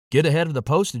Get ahead of the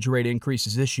postage rate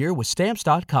increases this year with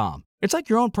Stamps.com. It's like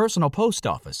your own personal post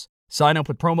office. Sign up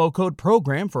with promo code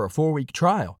PROGRAM for a 4-week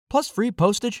trial, plus free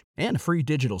postage and a free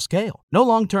digital scale. No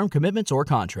long-term commitments or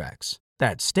contracts.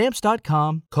 That's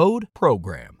Stamps.com, code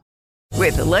PROGRAM.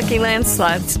 With the Lucky Land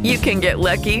Slots, you can get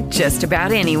lucky just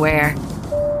about anywhere.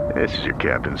 This is your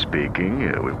captain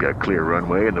speaking. We've got clear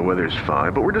runway and the weather's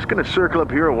fine, but we're just going to circle up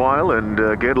here a while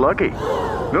and get lucky.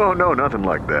 No, nothing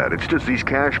like that. It's just these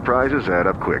cash prizes add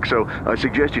up quick. So I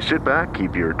suggest you sit back,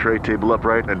 keep your tray table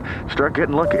upright, and start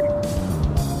getting lucky.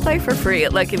 Play for free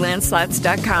at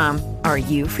LuckyLandSlots.com. Are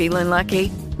you feeling lucky?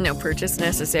 No purchase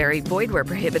necessary. Void where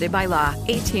prohibited by law.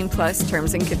 18 plus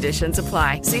terms and conditions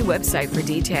apply. See website for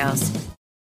details.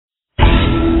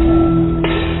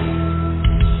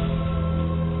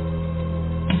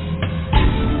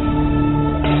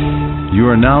 You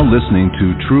are now listening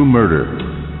to True Murder,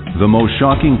 the most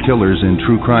shocking killers in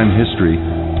true crime history,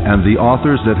 and the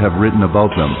authors that have written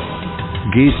about them.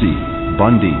 Gacy,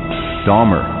 Bundy,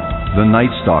 Dahmer, The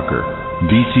Night Stalker,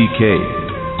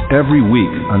 BTK. Every week,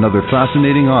 another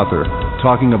fascinating author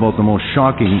talking about the most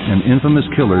shocking and infamous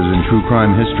killers in true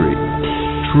crime history.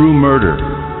 True Murder,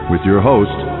 with your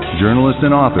host, journalist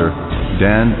and author,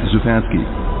 Dan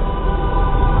Zupansky.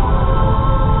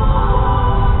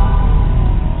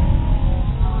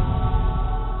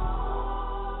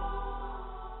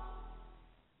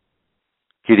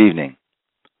 Good evening.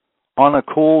 On a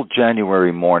cold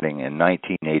January morning in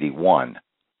 1981,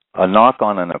 a knock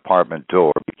on an apartment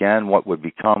door began what would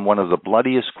become one of the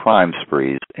bloodiest crime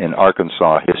sprees in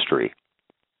Arkansas history.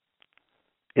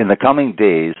 In the coming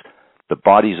days, the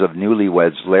bodies of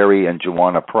newlyweds Larry and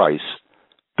Jawana Price,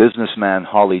 businessman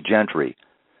Holly Gentry,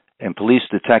 and police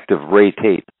detective Ray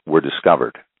Tate were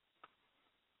discovered.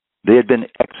 They had been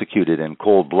executed in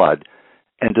cold blood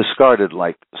and discarded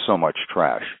like so much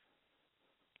trash.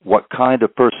 What kind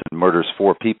of person murders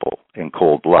 4 people in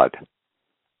cold blood?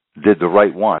 Did the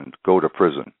right one go to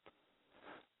prison?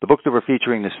 The book that we're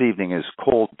featuring this evening is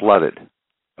Cold-Blooded,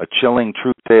 a chilling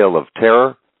true tale of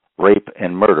terror, rape,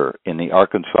 and murder in the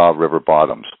Arkansas River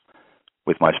bottoms,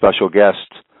 with my special guest,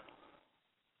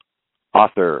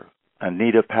 author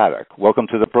Anita Paddock. Welcome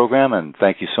to the program, and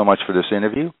thank you so much for this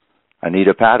interview.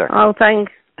 Anita Paddock. Oh, thank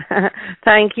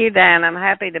you, Dan. I'm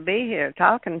happy to be here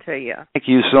talking to you. Thank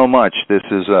you so much. This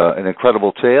is an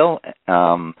incredible tale.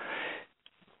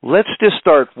 Let's just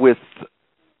start with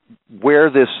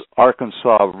where this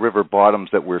Arkansas River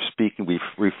bottoms that we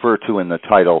refer to in the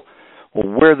title,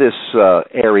 where this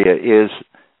area is,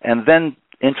 and then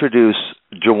introduce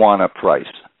Jawana Price.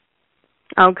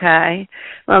 Okay.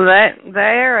 Well, the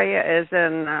area is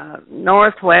in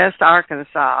northwest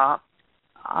Arkansas,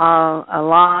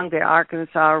 along the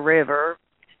Arkansas River,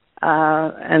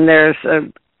 and there's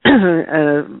a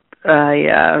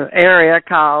area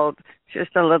called,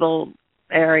 just a little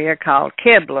area called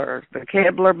Kibler, the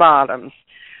Kibler Bottoms,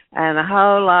 and a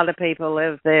whole lot of people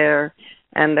live there,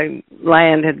 and the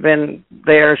land had been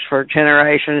theirs for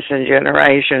generations and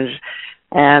generations,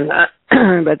 and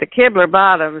but the Kibler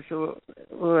Bottoms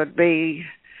would be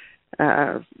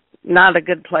not a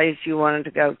good place you wanted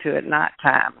to go to at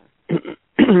nighttime.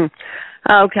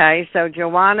 Okay, so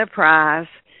Jawana Price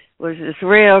was this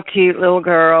real cute little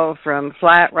girl from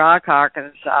Flat Rock,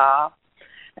 Arkansas,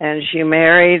 and she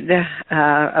married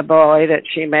a boy that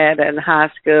she met in high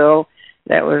school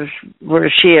that was where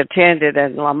she attended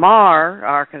in Lamar,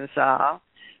 Arkansas,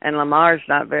 and Lamar's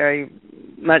not very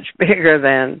much bigger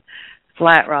than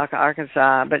Flat Rock,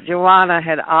 Arkansas, but Jawana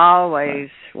had always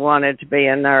wanted to be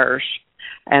a nurse,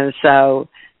 and so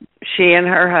she and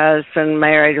her husband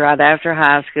married right after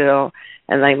high school,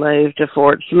 and they moved to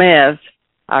Fort Smith,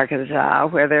 Arkansas,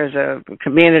 where there's a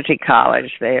community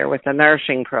college there with a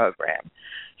nursing program.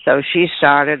 So she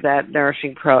started that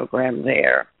nursing program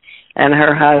there, and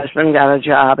her husband got a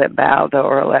job at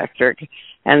Baldor Electric,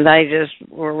 and they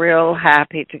just were real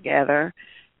happy together,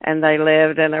 and they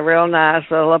lived in a real nice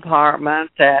little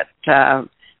apartment that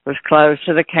was close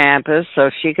to the campus, so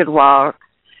she could walk,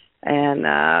 and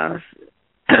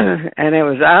and it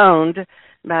was owned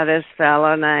by this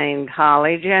fellow named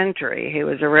Holly Gentry. He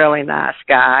was a really nice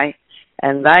guy,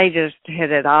 and they just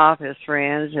hit it off as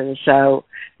friends, and so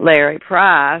Larry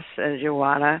Price and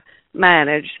Jawana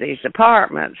managed these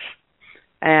apartments.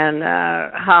 And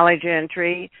Holly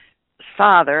Gentry's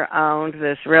father owned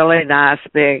this really nice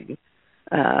big,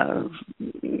 it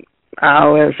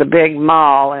was a big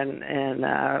mall in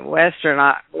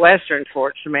western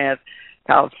Fort Smith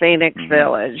called Phoenix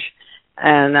Village.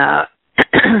 And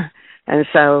and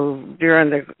so during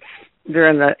the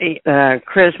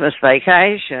Christmas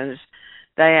vacations,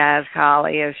 they asked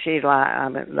Holly if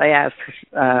they asked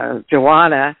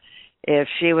Jawana if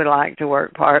she would like to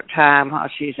work part-time while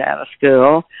she's out of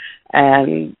school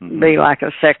and be like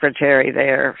a secretary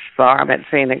there for him at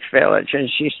Phoenix Village. And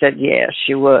she said yes,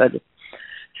 she would.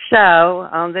 So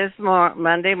on this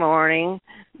Monday morning,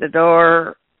 the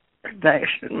door,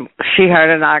 she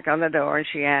heard a knock on the door, and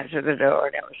she answered the door,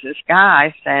 and it was this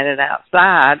guy standing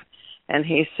outside, and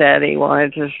he said he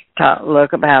wanted to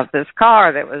look about this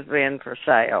car that was being for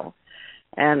sale.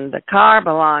 And the car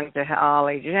belonged to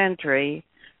Holly Gentry,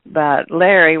 but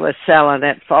Larry was selling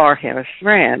it for his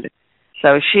friend.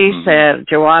 So she said,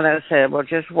 Jawana said, well,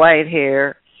 just wait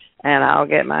here, and I'll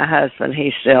get my husband.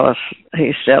 He's still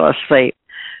asleep.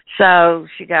 So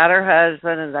she got her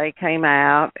husband, and they came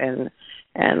out, and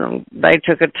they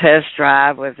took a test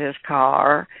drive with his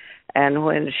car. And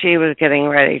when she was getting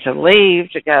ready to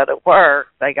leave to go to work,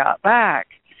 they got back.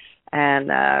 And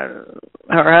her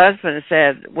husband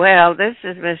said, well, this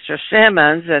is Mr.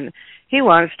 Simmons, and he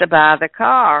wants to buy the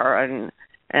car. And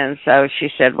so she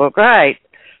said, well, great.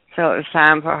 So it was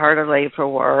time for her to leave for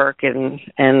work, and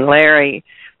Larry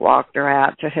walked her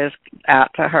out to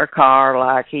her car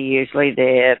like he usually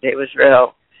did. He was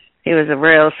a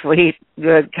real sweet,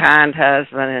 good, kind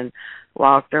husband, and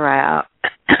walked her out.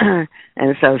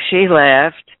 And so she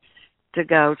left to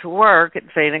go to work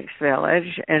at Phoenix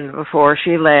Village, and before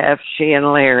she left, she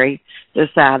and Larry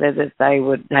decided that they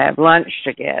would have lunch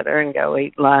together and go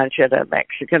eat lunch at a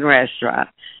Mexican restaurant,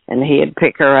 and he'd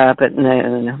pick her up at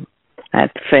noon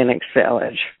at Phoenix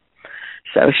Village.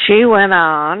 So she went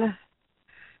on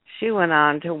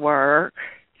to work,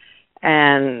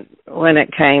 and when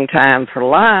it came time for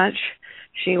lunch,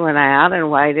 she went out and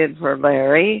waited for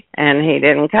Larry, and he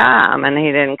didn't come, and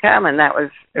that was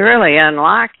really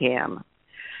unlike him.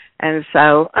 And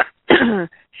so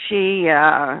she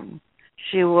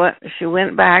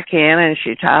went back in, and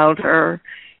she told the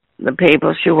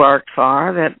people she worked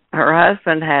for that her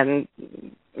husband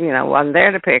wasn't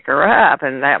there to pick her up,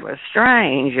 and that was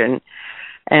strange.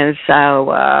 And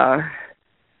so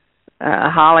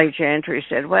Holly Gentry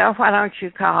said, well, why don't you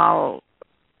call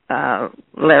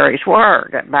Larry's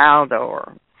work at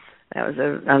Baldor? That was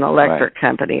an electric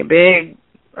company, a big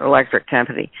electric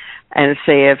company, and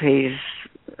see if he's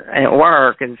at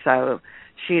work. And so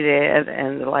she did,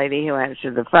 and the lady who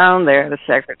answered the phone there, the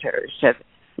secretary, said,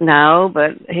 no,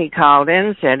 but he called in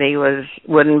and said he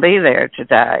wouldn't be there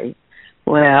today.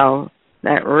 Well,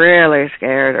 that really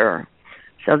scared her.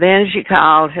 So then she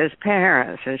called his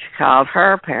parents, and she called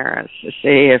her parents to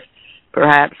see if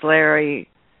perhaps Larry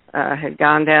had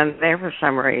gone down there for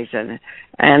some reason.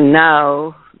 And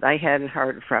no, they hadn't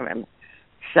heard from him.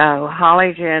 So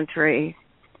Holly Gentry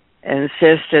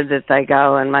insisted that they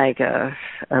go and make a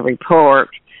report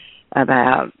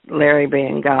about Larry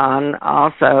being gone,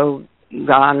 also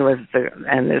gone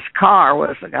and this car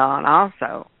was gone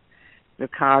also, the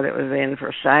car that was in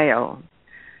for sale.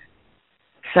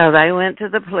 So they went to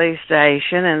the police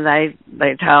station, and they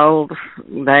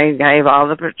gave all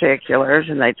the particulars,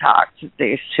 and they talked to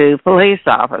these two police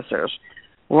officers.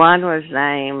 One was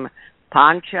named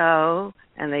Pancho,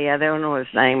 and the other one was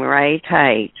named Ray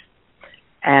Tate.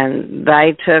 And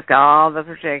they took all the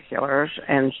particulars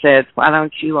and said, why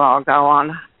don't you all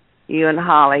you and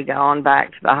Holly go on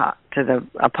back to the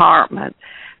apartment,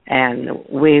 and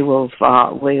we'll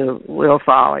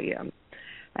follow you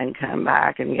and come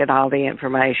back and get all the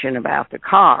information about the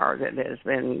car that has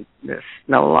been just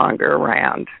no longer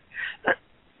around.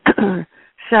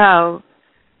 So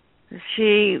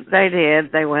they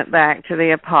did. They went back to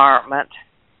the apartment,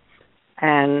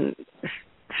 and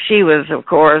she was, of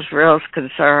course, real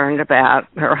concerned about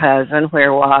her husband.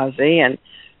 Where was he? And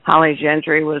Holly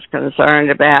Gentry was concerned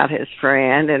about his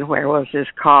friend and where was his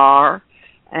car.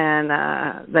 And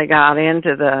they got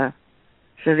into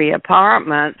the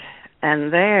apartment,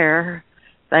 and there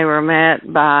they were met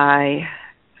by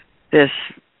this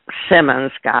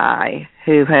Simmons guy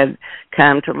who had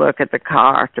come to look at the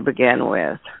car to begin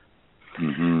with.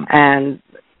 Mm-hmm. And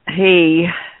he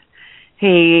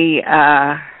took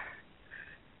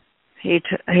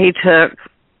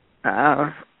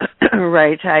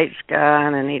Ray Tate's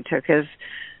gun, and he took his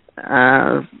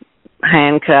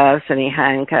handcuffs, and he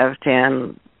handcuffed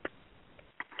him.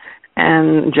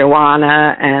 And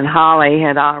Jawana and Holly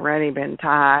had already been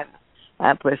tied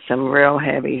up with some real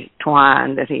heavy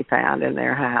twine that he found in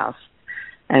their house.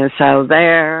 And so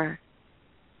there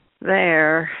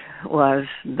was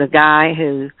the guy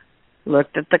who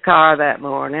looked at the car that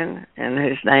morning, and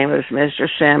his name was Mr.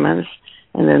 Simmons.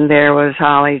 And then there was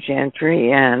Holly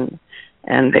Gentry, and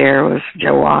there was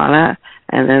Jawana,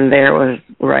 and then there was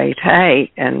Ray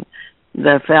Tate. And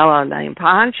the fellow named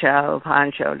Pancho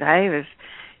Davis,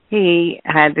 he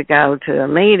had to go to a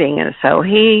meeting, and so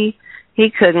he he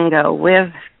couldn't go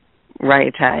with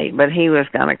Ray Tate, but he was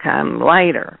going to come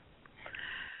later.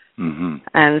 Mm-hmm.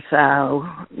 And so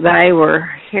they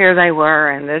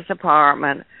were in this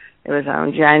apartment. It was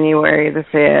on January the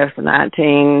 5th,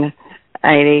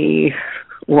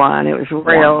 1981. It was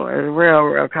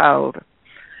real cold.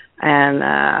 And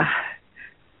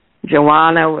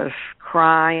Jawana was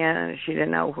crying. She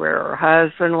didn't know where her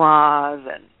husband was.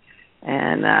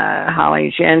 And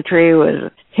Holly Gentry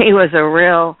was a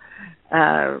real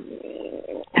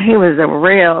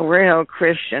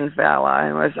Christian fella,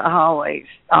 and was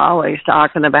always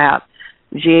talking about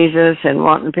Jesus and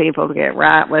wanting people to get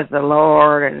right with the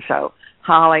Lord. And so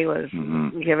Holly was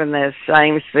giving this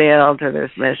same spiel to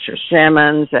this Mr.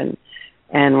 Simmons,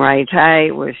 and Ray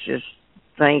Tate was just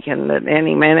thinking that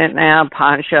any minute now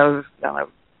Pancho's going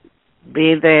to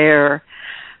be there.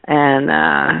 And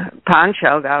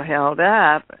Pancho got held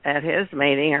up at his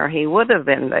meeting, or he would have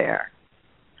been there.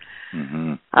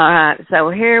 Mm-hmm. All right, so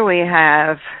here we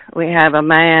have a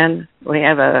man, we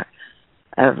have a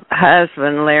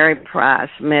husband, Larry Price,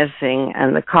 missing,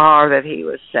 and the car that he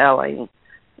was selling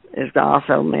is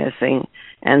also missing.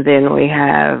 And then we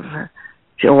have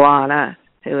Jawana,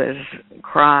 who is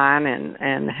crying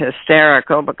and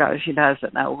hysterical because she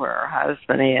doesn't know where her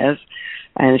husband is,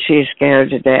 and she's scared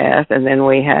to death. And then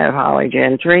we have Holly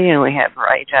Gentry, and we have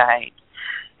Ray Tate.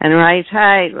 And Ray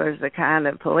Tate was the kind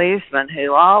of policeman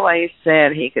who always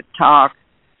said he could talk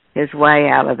his way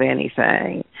out of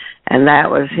anything, and that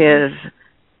was his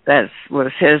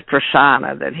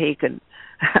persona, that he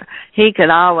could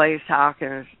always talk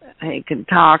his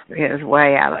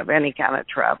way out of any kind of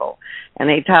trouble. And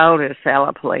he told his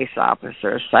fellow police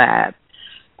officers that.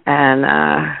 And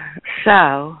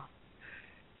so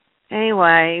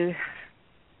anyway,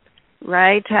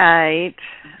 Ray Tate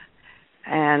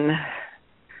and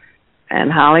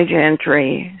Holly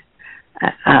Gentry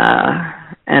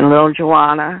and little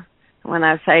Jawana. When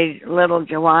I say little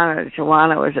Jawana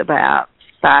was about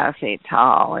 5 feet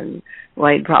tall and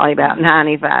weighed probably about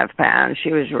 95 pounds.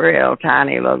 She was a real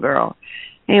tiny little girl.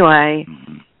 Anyway,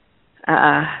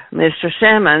 Mr.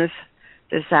 Simmons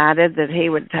decided that he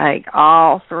would take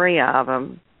all 3 of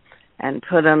them and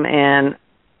put them in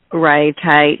Ray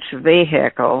Tate's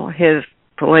vehicle, his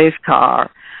police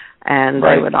car, and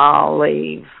they would all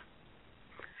leave.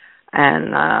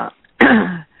 And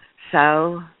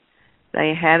so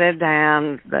they headed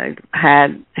down.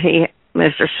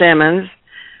 Mr. Simmons,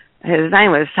 his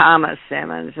name was Thomas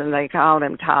Simmons, and they called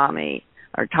him Tommy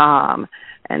or Tom.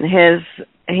 And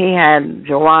he had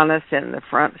Jawana sit in the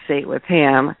front seat with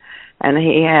him, and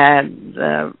he had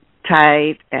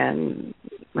Tate and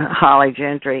Holly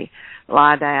Gentry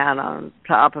lie down on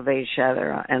top of each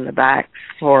other in the back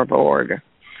floorboard.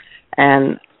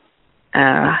 And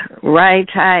Ray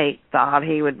Tate thought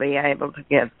he would be able to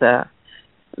get the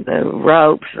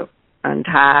ropes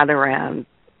untied around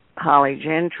Holly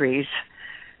Gentry's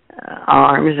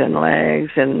arms and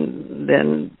legs, and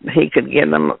then he could get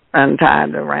them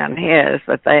untied around his,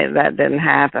 but that didn't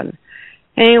happen.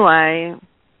 Anyway,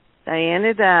 they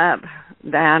ended up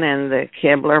down in the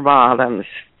Kibler Bottoms,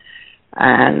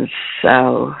 and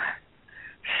so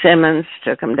Simmons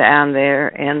took them down there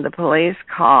in the police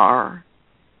car,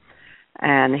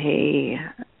 and he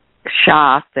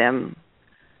shot them.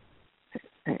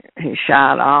 He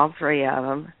shot all 3 of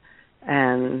them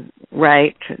and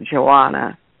raped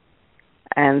Jawana.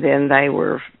 And then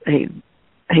he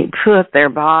put their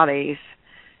bodies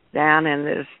down in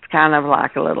this kind of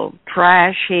like a little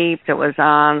trash heap that was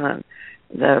on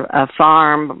a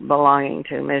farm belonging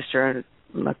to Mr.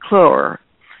 McClure.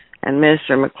 And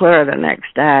Mr. McClure the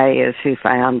next day is who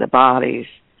found the bodies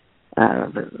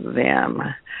of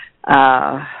them.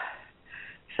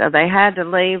 So they had to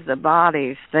leave the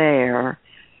bodies there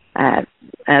at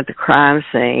the crime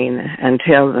scene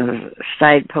until the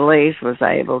state police was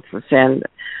able to send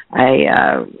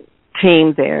a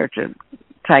team there to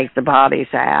take the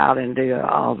bodies out and do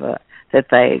all that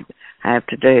they have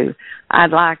to do.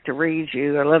 I'd like to read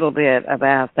you a little bit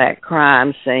about that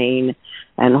crime scene,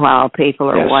 and while people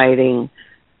are waiting.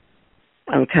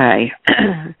 Okay.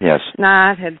 Yes.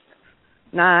 Night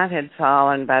had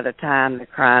fallen by the time the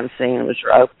crime scene was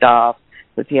roped off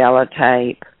with yellow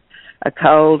tape. A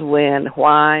cold wind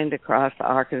whined across the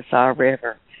Arkansas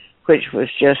River, which was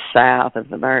just south of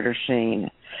the murder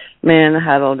scene. Men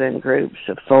huddled in groups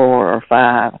of 4 or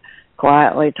 5,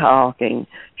 quietly talking,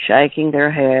 shaking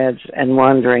their heads, and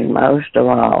wondering most of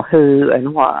all who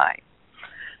and why.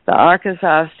 The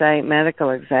Arkansas State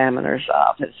Medical Examiner's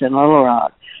Office in Little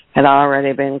Rock had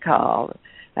already been called,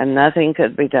 and nothing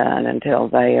could be done until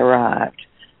they arrived.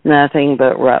 Nothing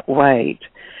but wait.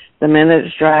 The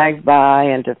minutes dragged by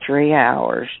into 3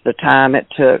 hours, the time it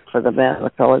took for the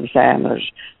medical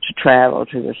examiners to travel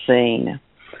to the scene.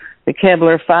 The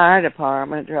Kibler Fire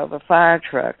Department drove a fire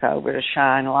truck over to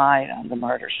shine light on the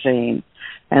murder scene,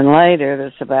 and later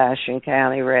the Sebastian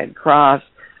County Red Cross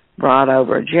brought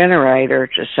over a generator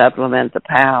to supplement the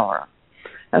power.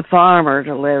 A farmer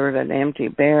delivered an empty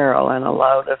barrel and a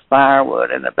load of firewood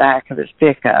in the back of his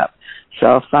pickup so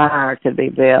a fire could be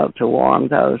built to warm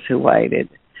those who waited.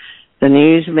 The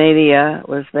news media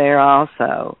was there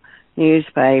also.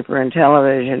 Newspaper and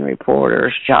television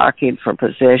reporters jockeyed for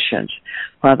positions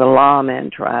while the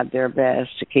lawmen tried their best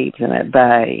to keep them at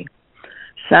bay.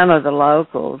 Some of the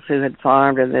locals who had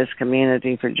farmed in this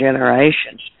community for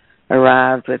generations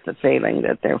arrived with the feeling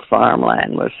that their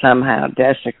farmland was somehow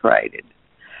desecrated.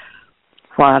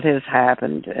 What has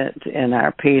happened in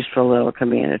our peaceful little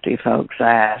community, folks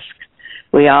ask.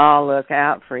 We all look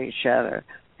out for each other,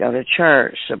 go to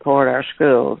church, support our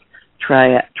schools,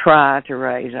 try to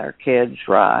raise our kids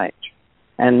right.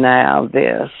 And now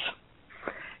this.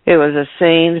 It was a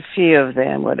scene few of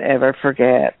them would ever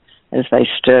forget as they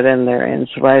stood in their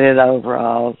insulated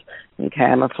overalls and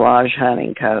camouflage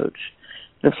hunting coats.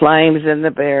 The flames in the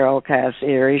barrel cast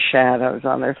eerie shadows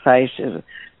on their faces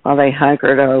while they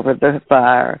hunkered over the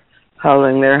fire,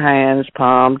 holding their hands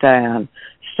palm down,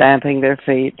 stamping their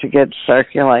feet to get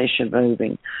circulation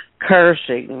moving,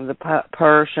 cursing the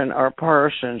person or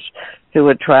persons who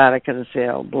would try to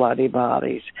conceal bloody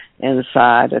bodies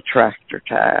inside a tractor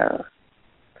tire.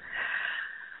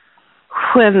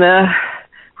 When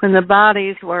the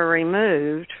bodies were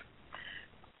removed,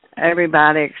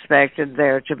 everybody expected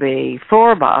there to be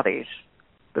 4 bodies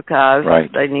because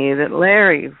they knew that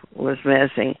Larry was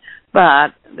missing.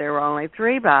 But there were only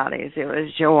 3 bodies. It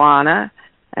was Jawana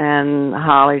and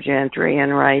Holly Gentry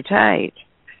and Ray Tate.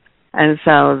 And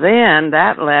so then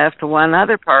that left one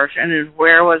other person, and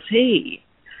where was he?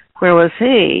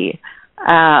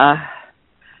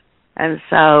 And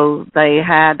so they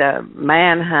had a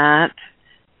manhunt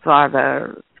for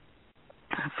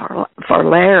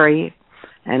Larry,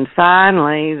 and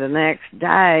finally the next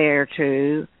day or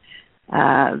two,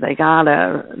 they got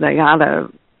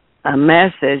a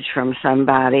message from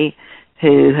somebody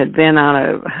who had been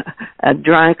on a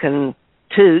drunken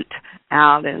toot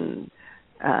out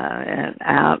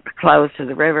close to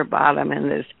the river bottom in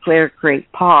this Clear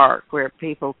Creek Park where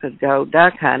people could go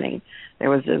duck hunting. There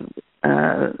was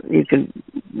you could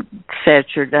set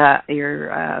your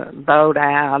boat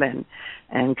out and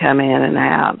come in and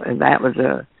out, and that was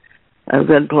a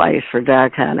good place for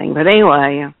duck hunting. But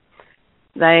anyway,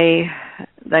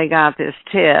 they got this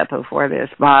tip of where this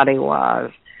body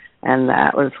was, and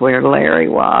that was where Larry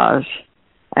was.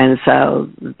 And so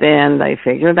then they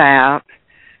figured out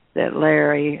that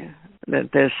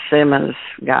this Simmons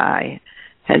guy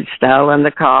had stolen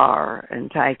the car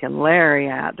and taken Larry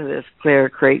out to this Clear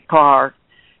Creek Park,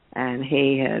 and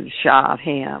he had shot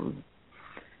him.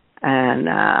 And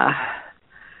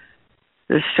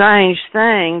the strange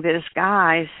thing, this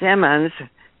guy, Simmons,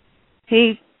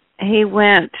 he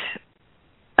went,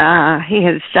 he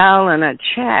had stolen a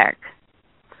check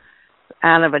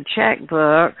out of a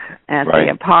checkbook at the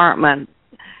apartment,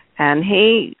 and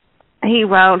he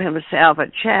wrote himself a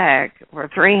check for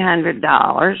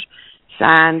 $300,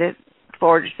 signed it,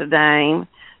 forged the name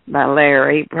by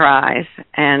Larry Price,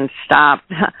 and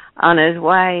stopped on his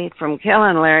way from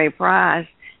killing Larry Price.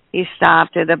 He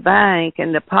stopped at a bank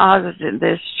and deposited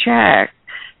this check,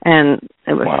 and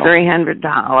it was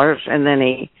 $300, and then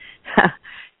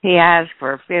he asked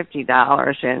for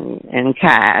 $50 in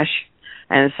cash,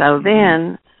 and so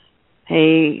then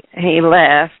he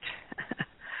left.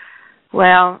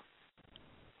 Well,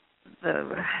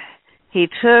 he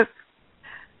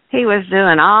was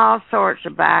doing all sorts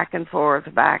of back and forth,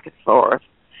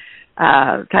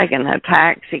 taking a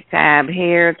taxi cab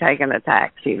here, taking a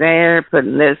taxi there,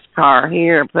 putting this car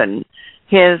here, putting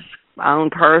his own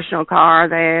personal car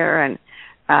there, and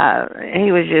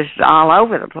he was just all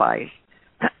over the place.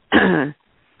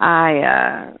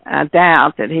 I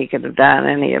doubt that he could have done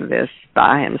any of this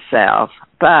by himself,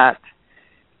 but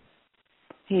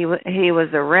he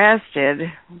was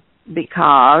arrested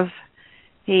because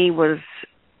he was,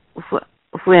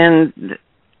 when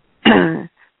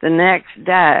the next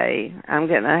day, I'm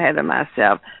getting ahead of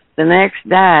myself, the next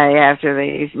day after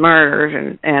these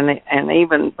murders and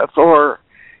even before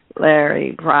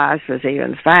Larry Price was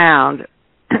even found,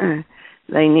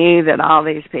 they knew that all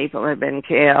these people had been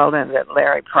killed and that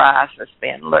Larry Price was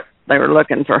they were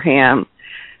looking for him.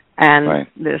 And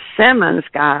this Simmons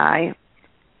guy,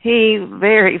 he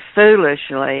very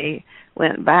foolishly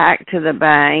went back to the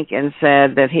bank and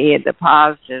said that he had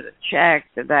deposited a check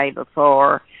the day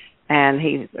before, and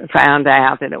he found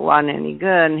out that it wasn't any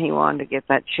good, and he wanted to get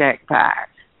that check back.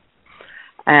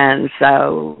 And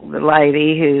so the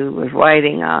lady who was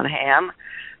waiting on him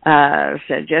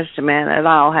said, "Just a minute,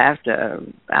 I'll have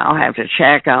to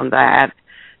check on that."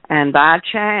 And by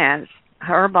chance,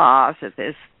 her boss at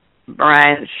this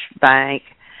branch bank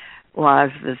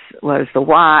was the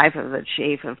wife of the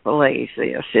chief of police,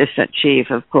 the assistant chief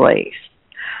of police.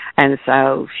 And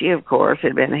so she, of course,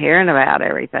 had been hearing about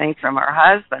everything from her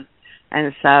husband.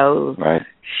 And so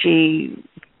she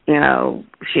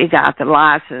got the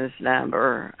license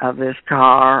number of this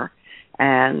car,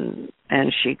 and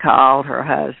she called her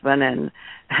husband,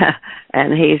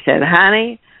 and he said,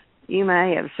 "Honey, you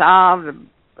may have solved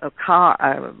a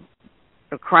crime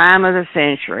of the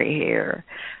century here."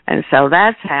 And so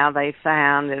that's how they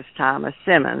found this Thomas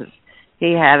Simmons.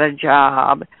 He had a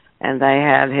job, and they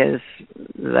had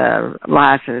the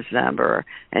license number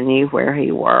and knew where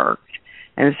he worked.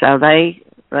 And so they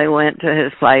went to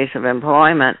his place of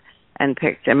employment and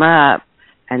picked him up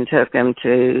and took him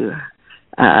to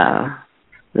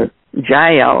the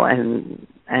jail and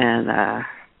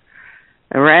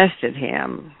arrested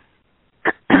him.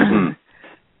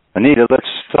 Anita, let's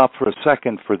stop for a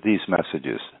second for these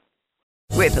messages.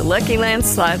 With the Lucky Land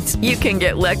Slots, you can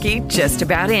get lucky just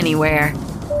about anywhere.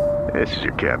 This is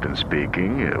your captain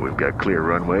speaking. We've got clear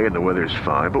runway and the weather's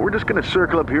fine, but we're just going to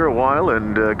circle up here a while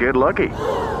and get lucky.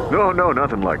 No,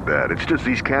 nothing like that. It's just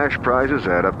these cash prizes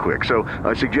add up quick. So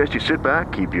I suggest you sit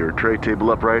back, keep your tray table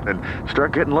upright, and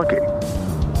start getting lucky.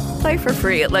 Play for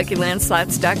free at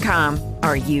LuckyLandSlots.com.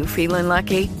 Are you feeling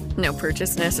lucky? No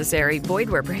purchase necessary. Void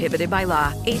where prohibited by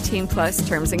law. 18 plus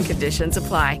terms and conditions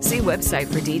apply. See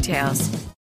website for details.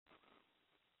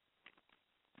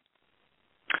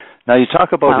 Now you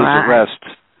talk about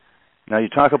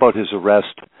his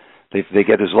arrest. They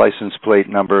get his license plate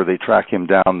number. They track him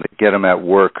down. They get him at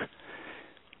work.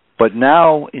 But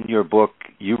now in your book,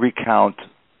 you recount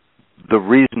the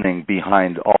reasoning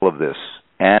behind all of this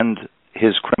and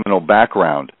his criminal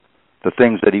background, the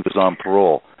things that he was on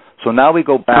parole. So now we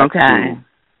go back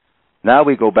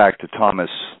to Thomas,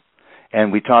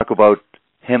 and we talk about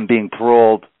him being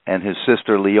paroled and his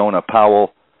sister Leona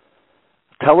Powell.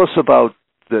 Tell us about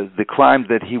the crime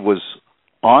that he was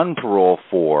on parole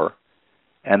for,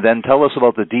 and then tell us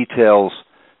about the details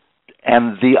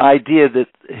and the idea that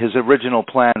his original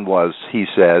plan was, he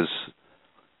says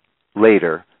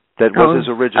later, that was his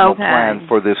original plan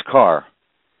for this car.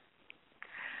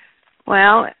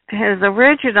 Well, his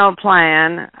original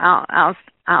plan, I'll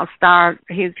start.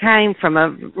 He came from a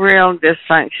real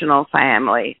dysfunctional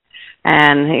family,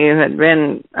 and he had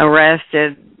been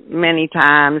arrested many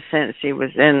times since he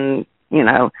was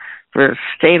for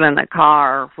stealing a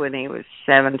car when he was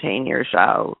 17 years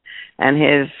old, and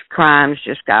his crimes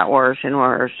just got worse and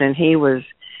worse. And he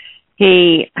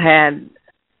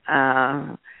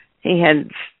had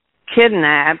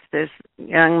kidnapped this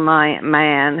young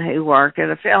man who worked at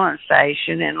a filling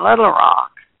station in Little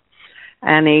Rock,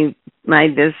 and he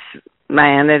made this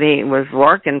man that he was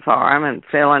working for him and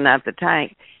filling up the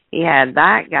tank. He had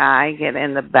that guy get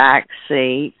in the back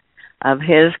seat of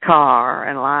his car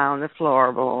and lie on the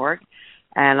floorboard,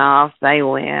 and off they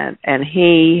went. And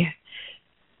he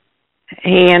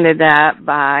ended up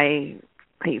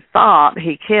he thought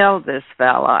he killed this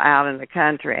fellow out in the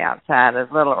country outside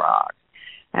of Little Rock.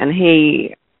 And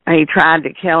he tried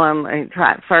to kill him.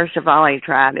 First of all, he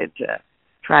tried to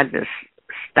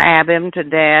stab him to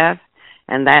death,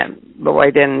 and that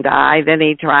boy didn't die. Then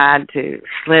he tried to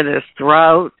slit his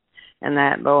throat, and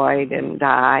that boy didn't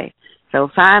die. So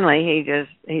finally, he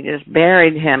just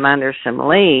buried him under some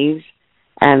leaves,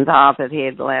 and thought that he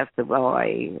had left the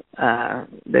boy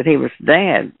that he was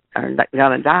dead or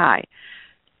going to die.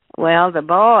 Well, the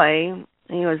boy,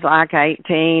 he was like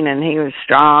 18, and he was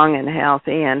strong and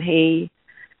healthy, and he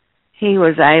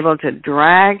was able to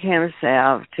drag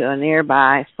himself to a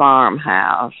nearby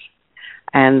farmhouse,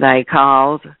 and they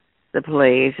called the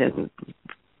police and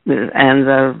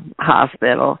the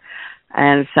hospital.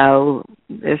 And so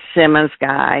this Simmons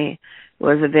guy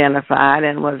was identified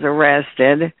and was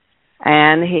arrested,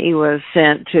 and he was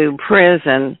sent to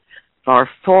prison for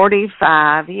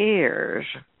 45 years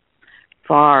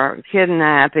for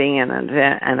kidnapping and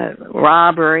a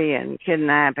robbery and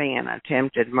kidnapping and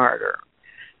attempted murder.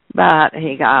 But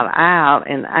he got out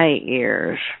in 8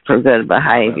 years for good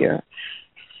behavior.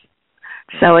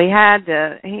 So he had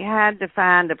to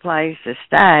find a place to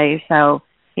stay. So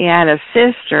he had a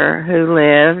sister who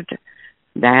lived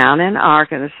down in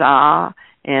Arkansas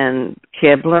in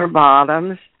Kibler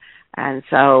Bottoms, And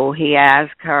so he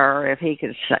asked her if he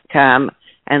could come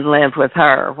and live with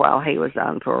her while he was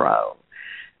on parole.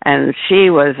 And she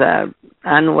was a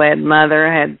unwed mother,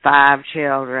 had 5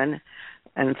 children.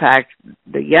 In fact,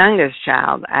 the youngest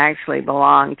child actually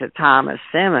belonged to Thomas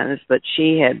Simmons, but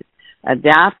she had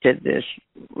adopted this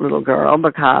little girl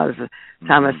because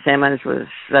Thomas Simmons was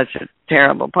such a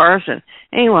terrible person.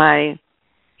 Anyway,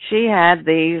 she had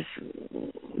these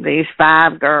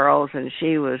 5 girls, and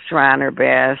she was trying her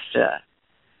best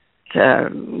to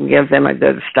give them a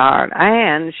good start.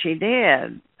 And she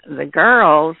did. The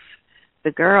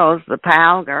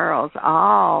Powell girls,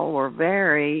 all were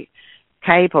very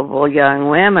capable young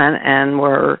women, and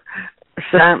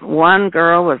one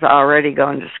girl was already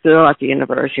going to school at the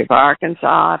University of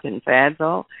Arkansas in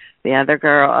Fayetteville. The other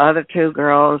 2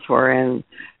 girls were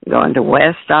going to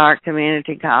West Stark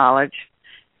Community College.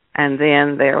 And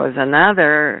then there was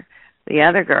the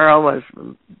other girl was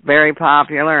very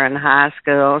popular in high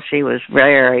school. She was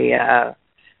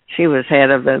she was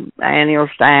head of the annual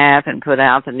staff and put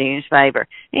out the newspaper.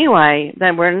 Anyway,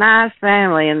 they were a nice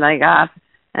family, and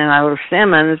old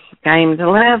Simmons came to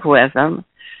live with them,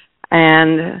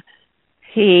 and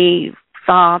he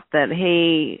thought that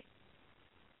he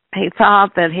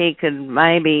could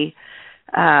maybe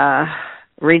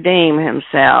redeem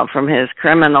himself from his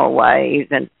criminal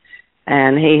ways,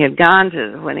 and he had gone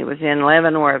to, when he was in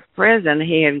Leavenworth prison,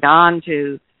 he had gone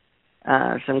to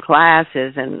some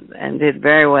classes and did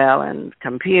very well in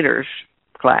computers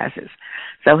classes.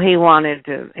 So he wanted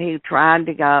to go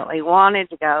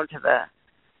to the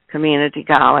community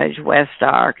college, West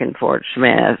Stark in Fort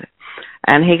Smith,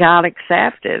 and he got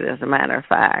accepted, as a matter of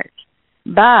fact.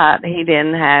 But he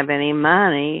didn't have any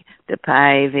money to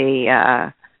pay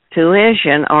the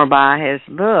tuition or buy his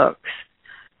books.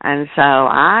 And so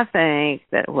I think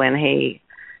that when he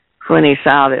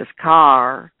saw this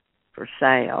car for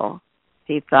sale,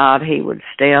 he thought he would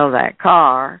steal that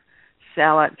car,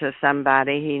 sell it to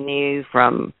somebody he knew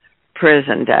from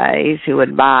prison days who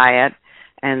would buy it,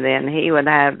 and then he would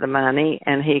have the money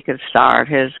and he could start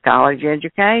his college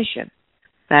education.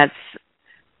 That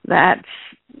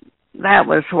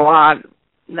was what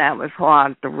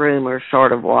the rumor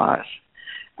sort of was.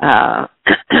 But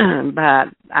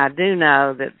I do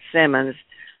know that Simmons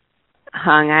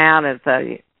hung out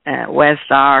at West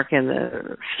Ark in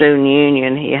the Student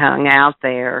Union. He hung out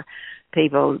there.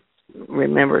 People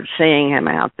remembered seeing him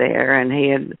out there, and he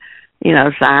had,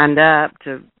 signed up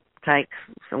to take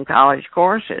some college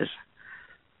courses.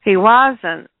 He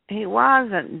wasn't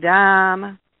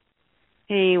dumb.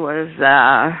 He was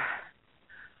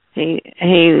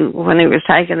when he was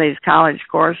taking these college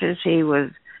courses, he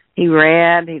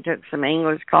read, he took some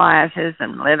English classes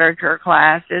and literature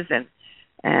classes,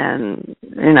 and he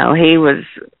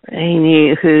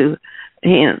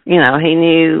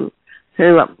knew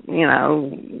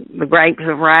the Grapes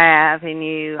of Wrath. He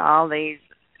knew all these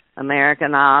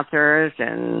American authors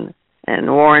and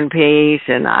War and Peace,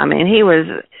 and I mean he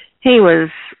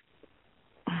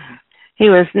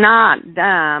was not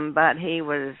dumb, but he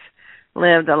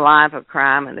lived a life of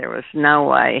crime, and there was no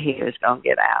way he was going to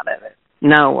get out of it.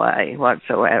 No way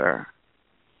whatsoever.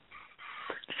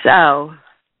 So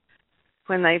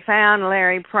when they found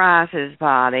Larry Price's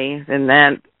body, then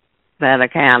that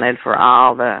accounted for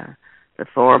all the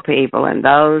 4 people, and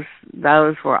those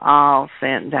were all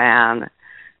sent down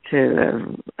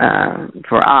to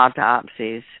for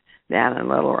autopsies down in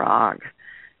Little Rock.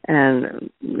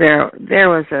 And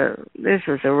this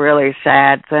was a really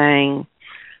sad thing.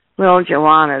 Little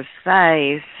Jawana's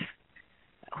face,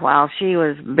 while she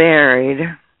was buried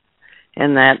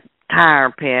in that tire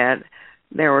pit,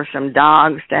 there were some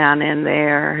dogs down in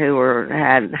there who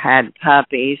had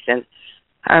puppies, and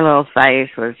her little face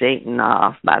was eaten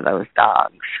off by those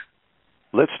dogs.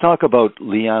 Let's talk about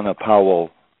Leanna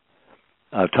Powell,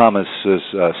 Thomas's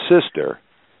sister,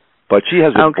 but she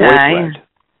has a boyfriend.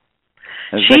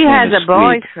 She has a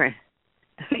boyfriend.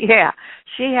 Yeah,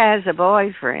 she has a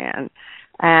boyfriend,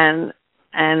 and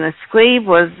the Squeeb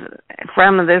was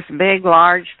from this big,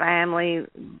 large family,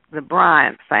 the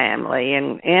Bryant family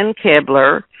in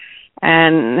Kibler,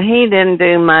 and he didn't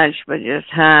do much but just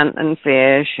hunt and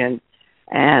fish, and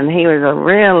he was a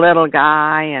real little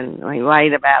guy, and he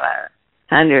weighed about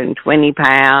 120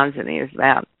 pounds, and he was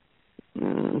about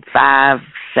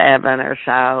 5'7" or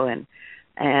so,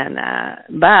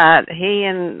 but he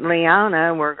and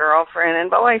Leona were girlfriend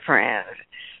and boyfriend.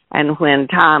 And when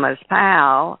Thomas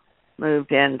Powell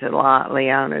moved into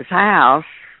Leona's house,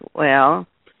 well,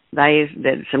 they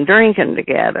did some drinking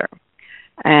together.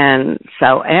 And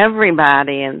so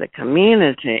everybody in the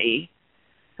community,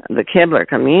 the Kibler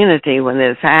community, when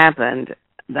this happened,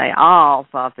 they all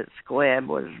thought that Squibb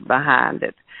was behind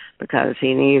it because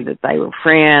he knew that they were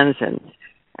friends,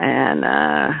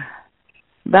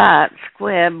 but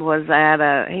Squibb was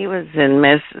he was in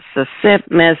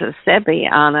Mississippi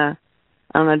on a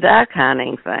duck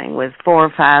hunting thing with 4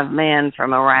 or 5 men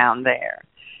from around there.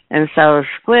 And so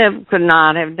Squibb could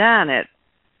not have done it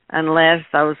unless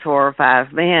those 4 or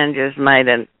 5 men just made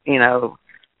did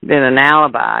an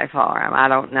alibi for him. I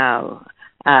don't know.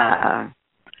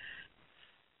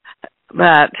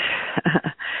 But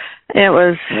it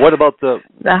was. What about the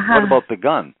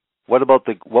gun? What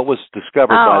was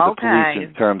discovered by the police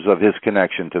in terms of his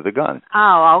connection to the gun?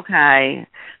 Oh, okay.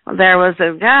 Well, there was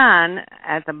a gun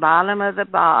at the bottom of the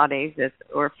bodies that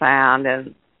were found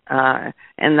in that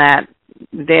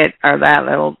that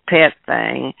little pit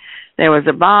thing. There was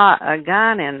a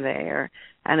gun in there,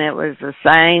 and it was the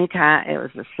same kind. It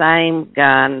was the same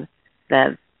gun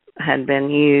that had been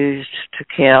used to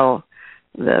kill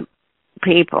the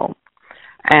people,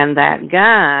 and that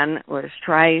gun was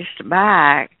traced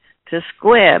back to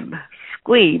Squibb,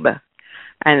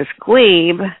 and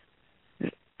Squibb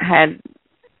had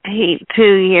 2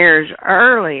 years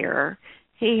earlier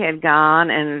he had gone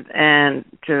and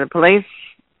to the police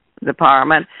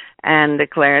department and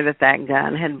declared that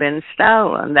gun had been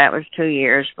stolen. That was 2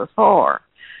 years before.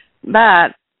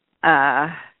 But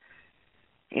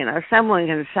someone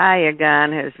can say a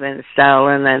gun has been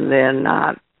stolen and then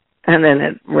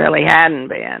it really hadn't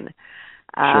been.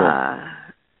 Sure.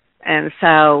 And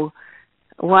so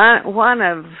one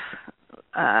of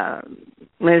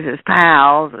Mrs.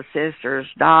 Powell's, the sister's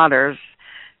daughters,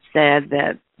 said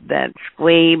that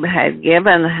Squibb had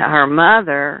given her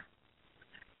mother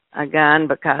a gun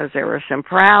because there were some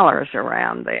prowlers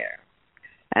around there.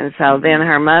 And so then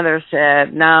her mother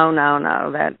said, no,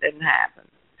 that didn't happen.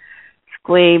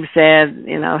 Squibb said,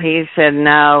 he said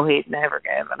no, he'd never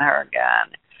given her a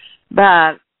gun.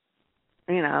 But,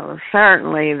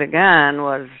 certainly the gun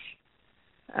was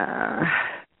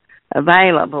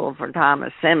available for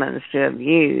Thomas Simmons to have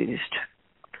used.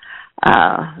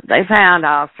 They found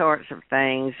all sorts of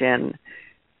things in.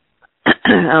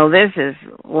 This is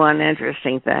one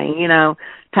interesting thing.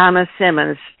 Thomas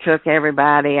Simmons took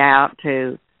everybody out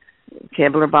to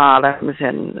Kibler Bottoms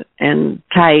and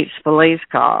Tate's police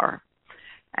car,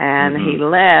 and he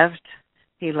left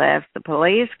the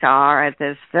police car at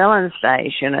this filling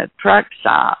station, a truck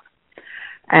stop,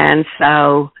 and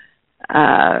so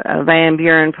a Van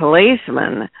Buren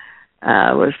policeman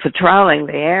was patrolling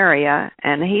the area,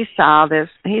 and he saw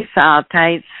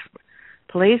Tate's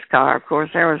police car. Of course,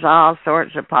 there was all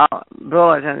sorts of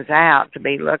bulletins out to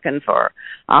be looking for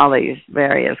all these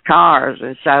various cars,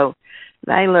 and so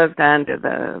they looked under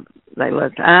the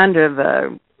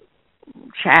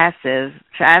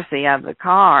chassis of the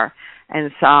car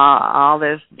and saw all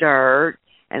this dirt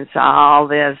and saw all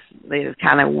these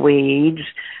kind of weeds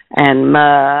and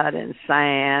mud and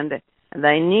sand.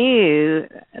 They knew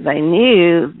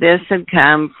this had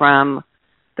come from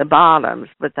the Bottoms,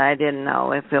 but they didn't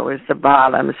know if it was the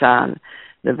Bottoms on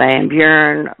the Van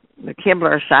Buren, the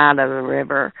Kibler side of the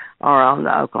river, or on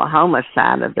the Oklahoma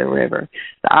side of the river.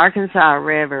 The Arkansas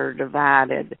River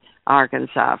divided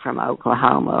Arkansas from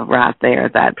Oklahoma right there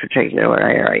at that particular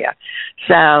area.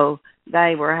 So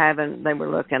they were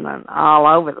looking all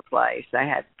over the place. They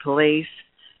had police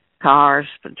cars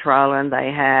patrolling.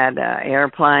 They had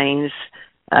airplanes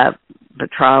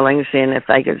patrolling, seeing if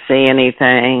they could see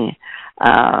anything.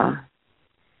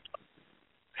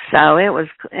 So it was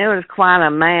quite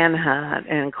a manhunt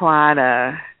and quite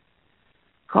a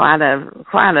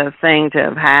thing to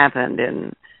have happened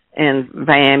in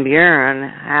Van Buren.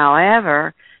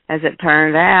 However, as it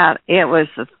turned out, it was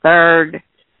the third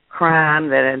crime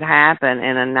that had happened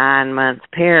in a 9-month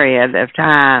period of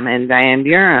time in Van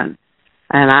Buren,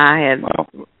 and I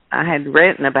had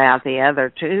written about the other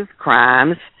 2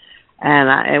 crimes, and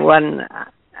I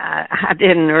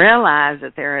didn't realize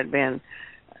that there had been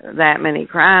that many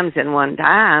crimes in one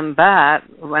time, but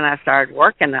when I started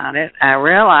working on it, I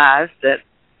realized that,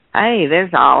 hey,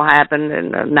 this all happened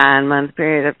in a 9-month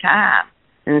period of time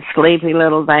in sleepy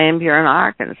little Van Buren,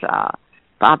 Arkansas.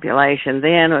 Population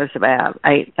then was about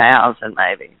 8,000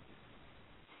 maybe.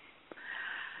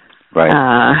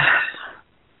 Right.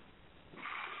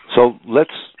 So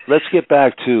let's get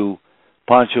back to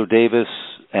Pancho Davis,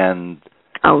 and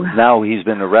now he's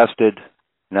been arrested.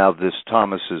 Now this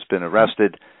Thomas has been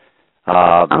arrested.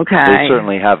 Okay. They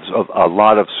certainly have a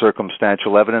lot of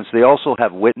circumstantial evidence. They also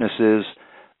have witnesses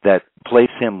that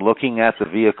place him looking at the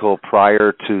vehicle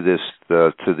prior to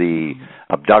the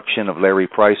abduction of Larry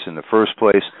Price in the first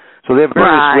place. So they have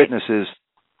various witnesses.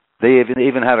 They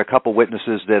even had a couple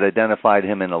witnesses that identified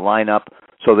him in a lineup.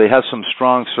 So they have some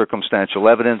strong circumstantial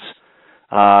evidence.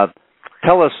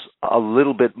 Tell us a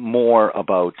little bit more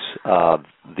about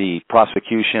the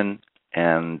prosecution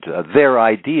and their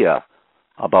idea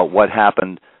about what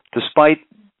happened, despite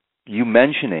you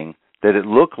mentioning that it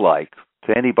looked like,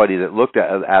 to anybody that looked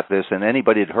at this and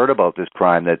anybody that heard about this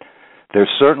crime, that there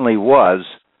certainly was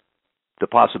the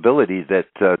possibility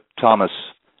that Thomas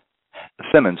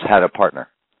Simmons had a partner.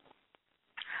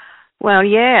 Well,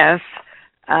 yes,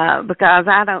 because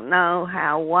I don't know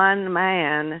how one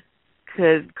man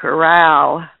could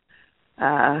corral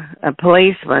a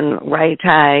policeman, Ray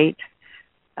Tate,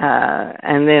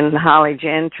 and then Holly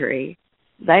Gentry.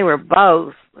 They were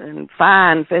both in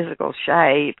fine physical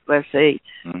shape. Let's see,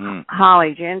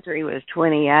 Holly Gentry was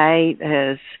 28.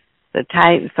 The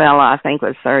Tate fellow, I think,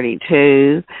 was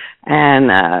 32, and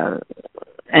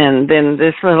then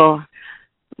this little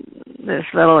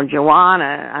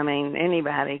Jawana. I mean,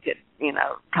 anybody could,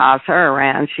 toss her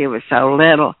around. She was so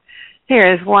little.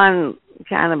 Here is one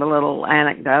kind of a little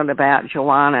anecdote about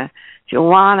Jawana.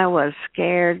 Jawana was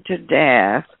scared to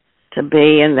death to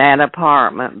be in that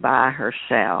apartment by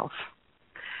herself.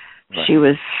 Right. She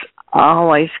was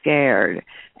always scared.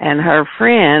 And her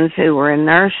friends who were in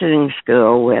nursing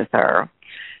school with her,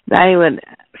 they would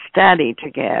study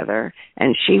together,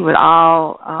 and she would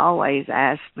always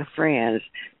ask the friends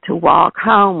to walk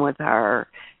home with her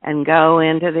and go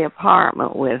into the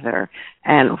apartment with her,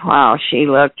 and while she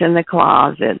looked in the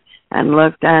closet and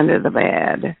looked under the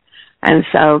bed. And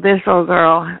so this little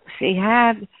girl, she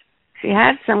had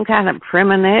some kind of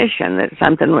premonition that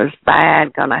something was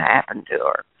bad going to happen to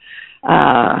her.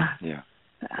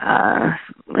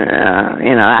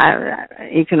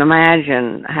 You can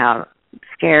imagine how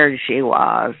scared she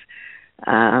was.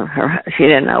 She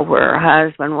didn't know where her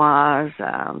husband was.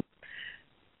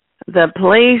 The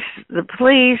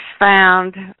police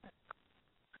found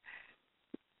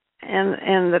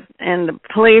in the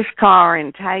police car,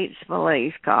 in Tate's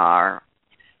police car,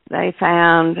 they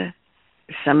found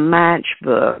some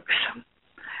matchbooks,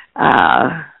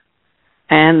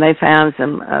 and they found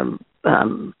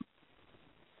some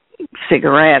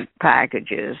cigarette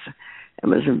packages. It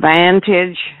was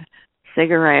Vantage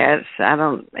cigarettes. I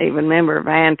don't even remember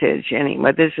Vantage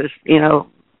anymore. This is,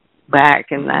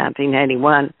 back in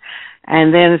 1981.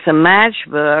 And then some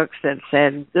matchbooks that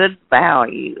said good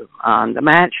value on the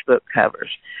matchbook covers.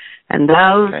 And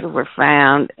those were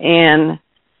found in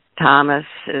Thomas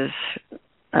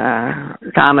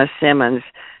Simmons'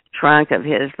 trunk of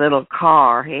his little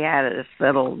car. He had this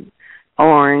little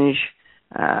orange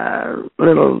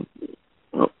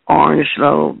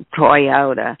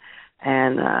Toyota,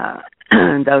 and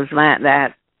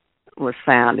that was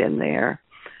found in there.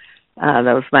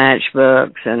 Those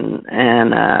matchbooks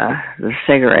and the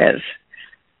cigarettes.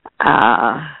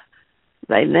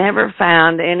 They never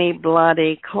found any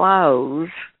bloody clothes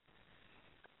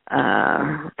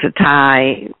to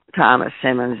tie Thomas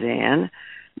Simmons in,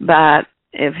 but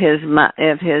if his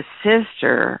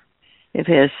sister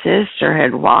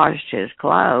had washed his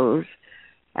clothes,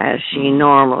 as she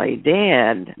normally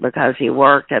did, because he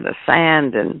worked at a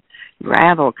sand and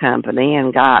gravel company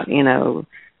and got,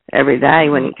 every day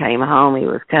when he came home, he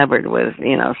was covered with,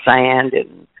 sand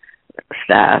and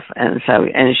stuff. And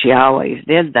she always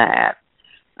did that.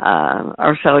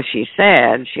 Or so she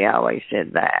said, she always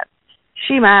did that.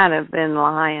 She might have been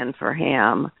lying for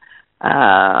him.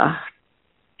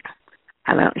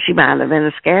 She might have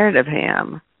been scared of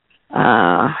him.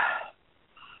 I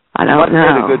don't know. You might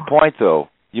have made a good point, though.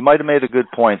 You might have made a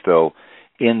good point, though,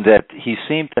 in that he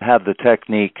seemed to have the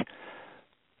technique,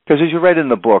 because as you read in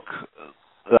the book,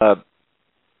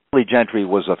 Holly Gentry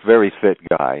was a very fit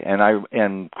guy,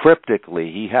 and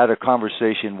cryptically he had a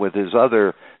conversation with his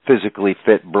other physically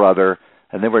fit brother,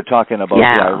 and they were talking about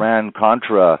the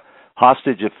Iran-Contra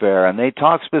hostage affair, and they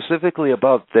talked specifically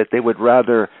about that they would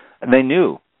rather, and they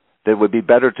knew that it would be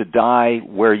better to die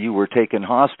where you were taken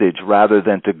hostage rather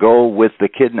than to go with the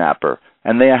kidnapper.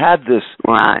 And they had this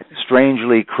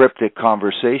strangely cryptic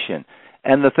conversation.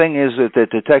 And the thing is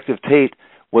that Detective Tate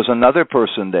was another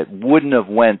person that wouldn't have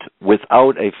went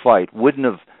without a fight, wouldn't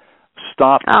have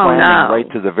stopped planning right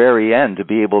to the very end to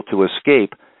be able to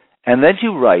escape. And then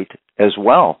you write as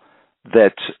well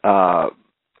that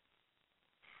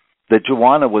that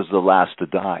Jawana was the last to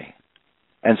die.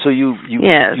 And so you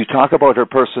talk about her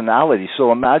personality.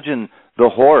 So imagine the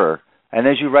horror. And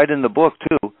as you write in the book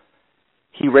too,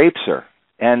 he rapes her.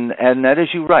 And that is,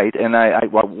 you write, and I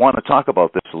want to talk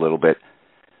about this a little bit.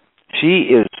 She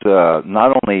is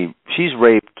she's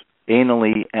raped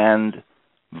anally and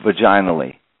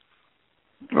vaginally.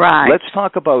 Right. Let's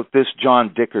talk about this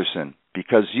John Dickerson,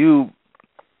 because you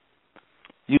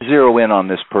you zero in on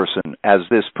this person as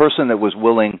this person that was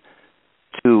willing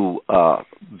to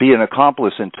be an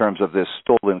accomplice in terms of this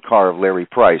stolen car of Larry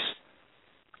Price.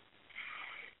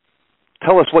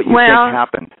 Tell us what you think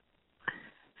happened.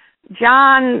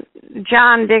 John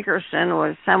Dickerson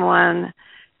was someone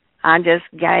I just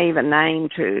gave a name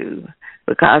to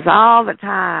because all the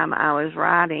time when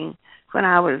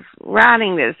I was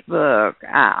writing this book,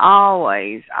 I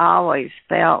always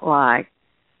felt like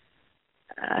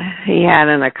he had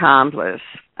an accomplice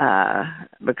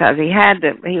because he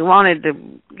wanted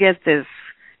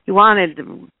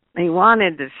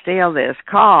to steal this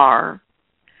car,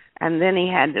 and then he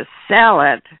had to sell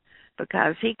it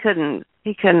because he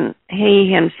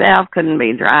himself couldn't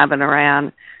be driving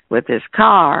around with his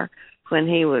car when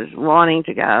he was wanting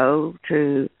to go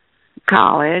to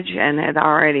college and had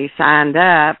already signed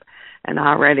up and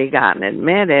already gotten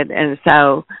admitted. And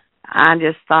so I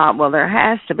just thought, well, there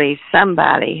has to be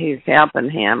somebody who's helping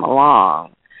him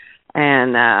along.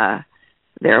 And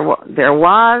there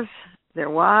was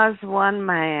one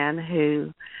man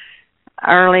who,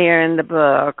 earlier in the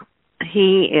book,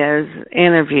 he is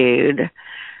interviewed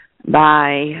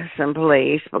by some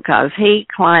police because he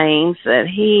claims that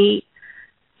he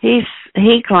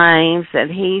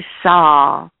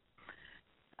saw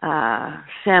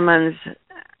Simmons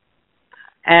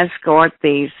escort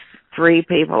these 3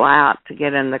 people out to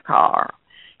get in the car.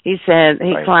 He said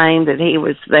he claimed that he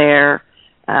was there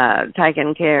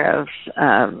taking care of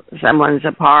someone's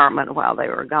apartment while they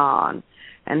were gone.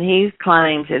 And he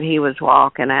claims that he was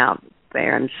walking out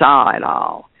there and saw it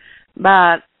all.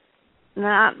 But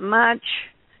not much,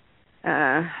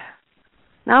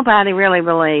 nobody really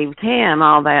believed him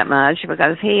all that much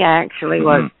because he actually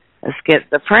was a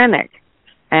schizophrenic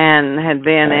and had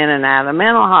been in and out of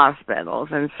mental hospitals.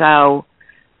 And so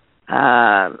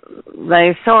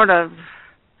they sort of,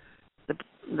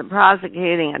 the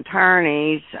prosecuting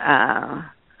attorneys,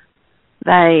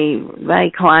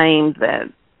 they claimed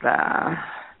that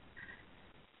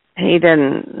he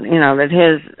didn't, that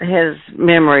his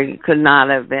memory could not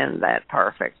have been that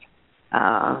perfect.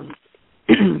 I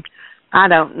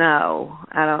don't know.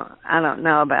 I don't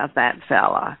know about that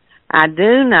fella. I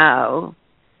do know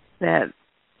that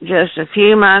just a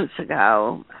few months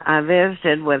ago, I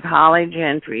visited with Holly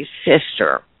Gentry's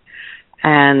sister,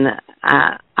 and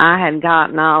I had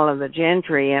gotten all of the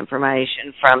Gentry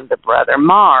information from the brother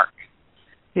Mark,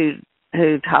 who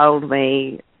told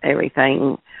me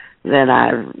everything that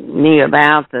I knew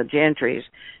about the Gentrys.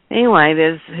 Anyway,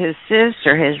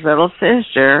 his little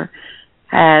sister,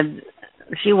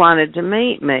 she wanted to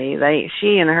meet me.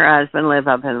 She and her husband live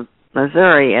up in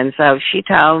Missouri, and so she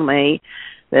told me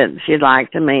that she'd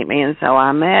like to meet me, and so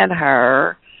I met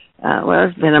her.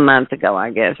 It's been a month ago, I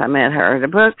guess. I met her at a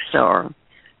bookstore,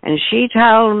 and she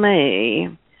told me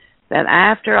that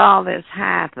after all this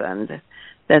happened,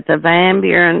 that the Van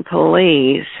Buren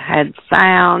police had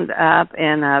found up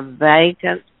in a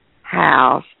vacant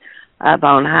house up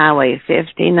on Highway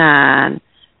 59,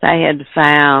 they had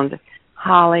found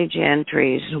Holly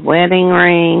Gentry's wedding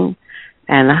ring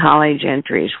and Holly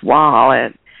Gentry's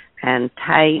wallet and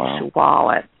Tate's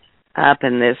wallet up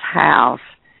in this house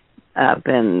that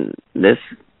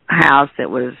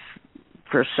was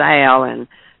for sale and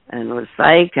was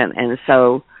vacant. And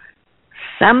so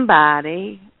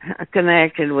somebody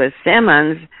connected with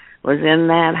Simmons was in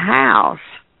that house.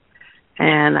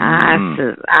 And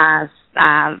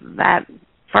that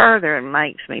further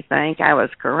makes me think I was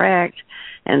correct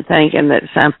in thinking that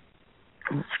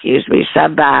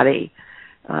somebody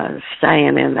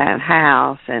staying in that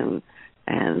house and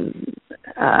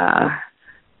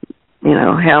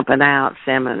helping out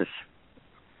Simmons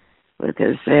with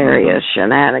his various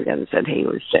shenanigans that he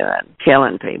was doing,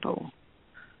 killing people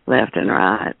left and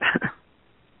right.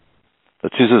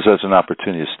 Let's use this as an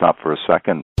opportunity to stop for a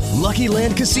second. Lucky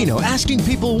Land Casino, asking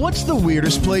people, what's the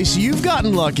weirdest place you've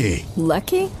gotten lucky?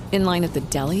 Lucky? In line at the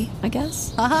deli, I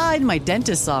guess? Aha, in my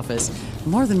dentist's office.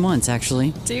 More than once,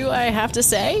 actually. Do I have to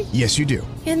say? Yes, you do.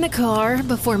 In the car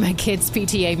before my kids'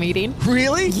 PTA meeting.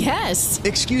 Really? Yes.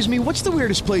 Excuse me, what's the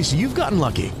weirdest place you've gotten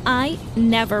lucky? I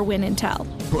never win and tell.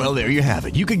 Well, there you have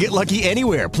it. You can get lucky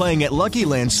anywhere, playing at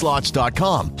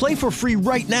LuckyLandSlots.com. Play for free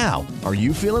right now. Are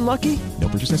you feeling lucky? No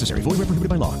purchase necessary. Void where prohibited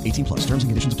by law. 18+. Terms and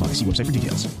conditions apply. See website for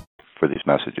details. For these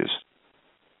messages.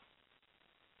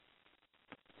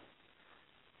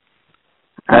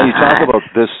 Now you talk about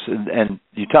this, and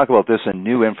you talk about this and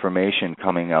new information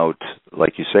coming out,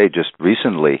 like you say, just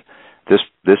recently.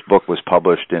 This book was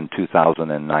published in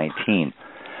 2019.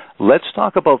 Let's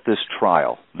talk about this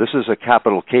trial. This is a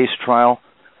capital case trial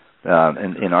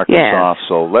in Arkansas. Yes.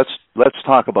 So let's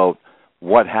talk about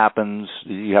what happens.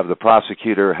 You have the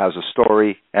prosecutor has a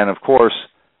story, and of course,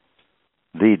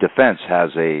 the defense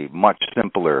has a much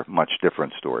simpler, much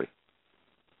different story.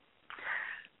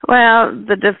 Well,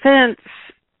 the defense,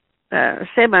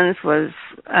 Simmons was,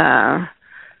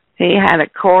 he had a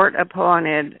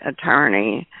court-appointed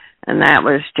attorney, and that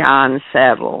was John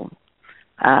Settle.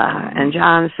 And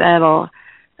John Settle,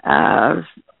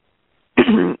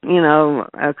 you know,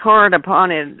 a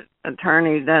court-appointed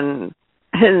attorney isn't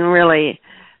really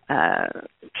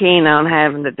keen on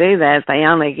having to do that. They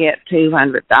only get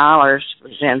 $200 to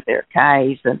present their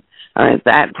case, and at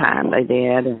that time they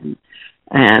did,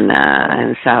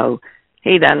 and so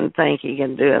he doesn't think he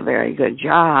can do a very good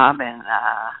job,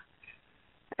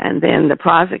 and then the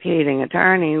prosecuting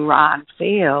attorney, Ron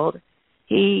Field,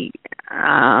 he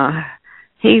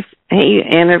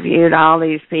interviewed all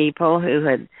these people who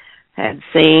had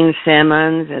seen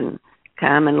Simmons and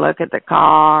come and look at the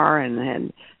car, and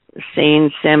had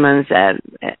seen Simmons at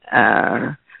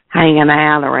hanging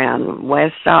out around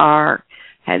West Ark,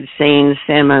 had seen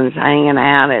Simmons hanging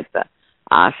out at the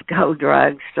Osco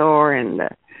drugstore in the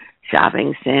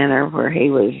shopping center where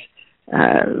he was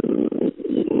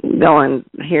going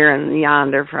here and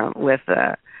yonder from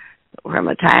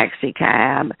a taxi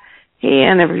cab. He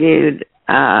interviewed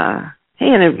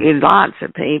lots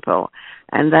of people,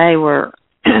 and they were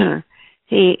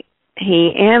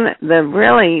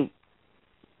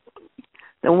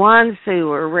the ones who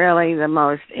were really the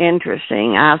most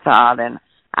interesting, I thought, and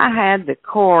I had the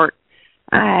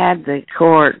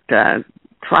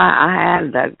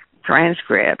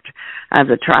transcript of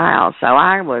the trial, so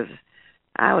I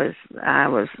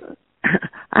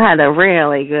had a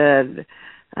really good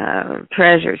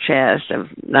treasure chest of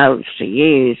notes to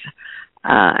use,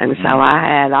 and so I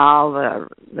had all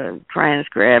the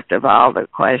transcript of all the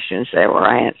questions that were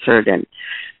answered, and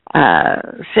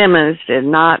Simmons did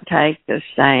not take the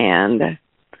stand.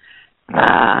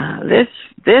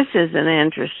 This is an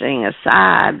interesting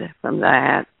aside from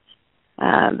that.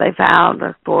 They filed,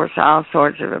 of course, all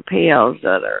sorts of appeals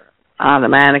that are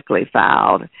automatically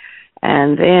filed,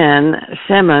 and then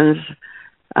Simmons,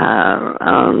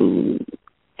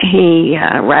 he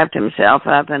wrapped himself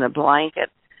up in a blanket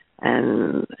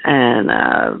and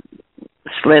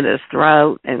slit his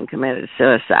throat and committed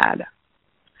suicide.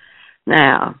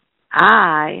 Now,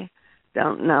 I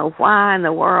don't know why in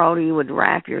the world you would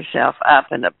wrap yourself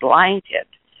up in a blanket,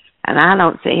 and I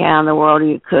don't see how in the world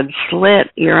you could slit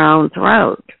your own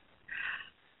throat.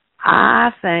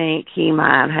 I think he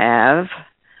might have.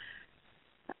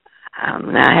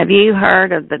 Now, have you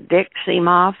heard of the Dixie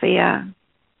Mafia?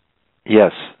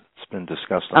 Yes, it's been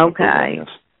discussed on the program, yes.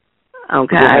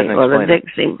 Okay. Well, the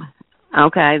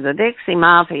Dixie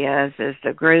Mafia is just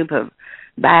a group of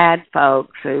bad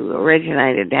folks who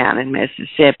originated down in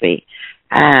Mississippi,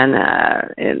 and I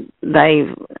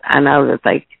know that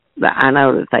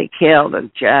they killed a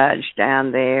judge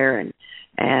down there, and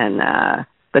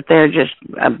but they're just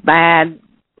a bad.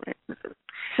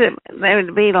 They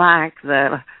would be like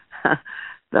the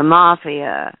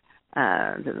mafia.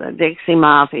 The Dixie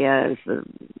Mafia is the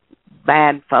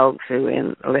bad folks who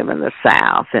live in the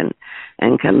South and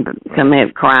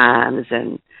commit crimes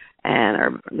and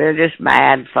they're just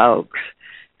bad folks.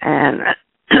 And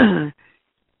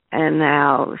and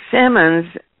now Simmons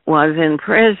was in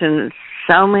prison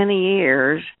so many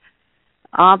years,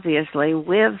 obviously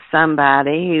with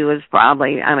somebody who was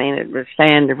probably, it would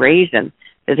stand to reason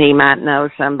that he might know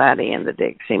somebody in the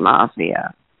Dixie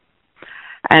Mafia.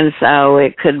 And so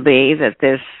it could be that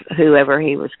whoever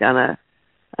he was going to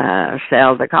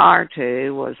sell the car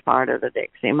to was part of the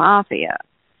Dixie Mafia.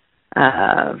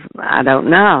 I don't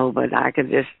know, but I could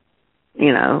just,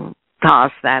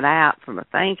 toss that out from a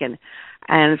thinking.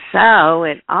 And so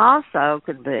it also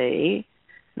could be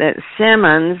that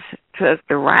Simmons took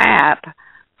the rap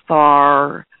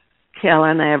for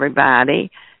killing everybody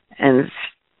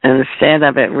instead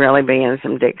of it really being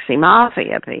some Dixie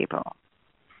Mafia people.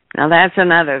 Now, that's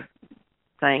another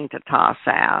thing to toss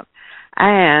out.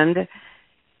 And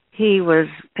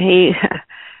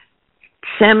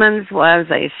Simmons was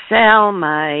a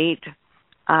cellmate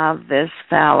of this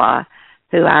fella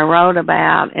who I wrote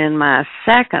about in my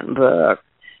second book,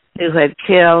 who had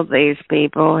killed these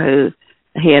people who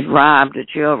he had robbed a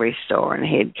jewelry store, and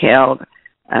he had killed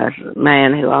a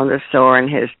man who owned a store and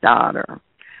his daughter.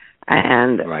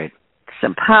 And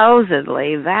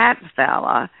supposedly that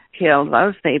fella killed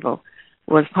those people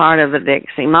was part of the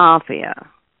Dixie Mafia.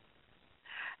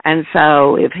 And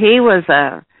so if he was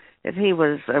a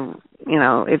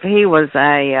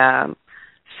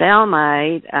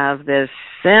cellmate of this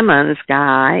Simmons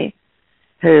guy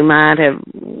who might have,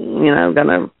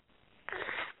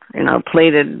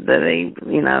 pleaded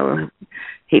that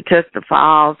he took the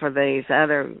fall for these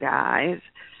other guys.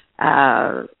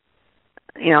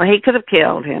 He could have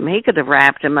killed him. He could have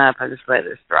wrapped him up and slit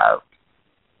his throat.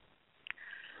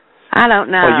 I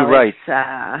don't know. Well, you're right.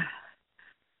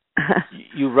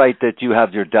 You're right that you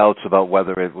have your doubts about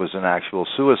whether it was an actual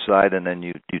suicide, and then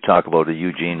you talk about a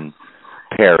Eugene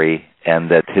Perry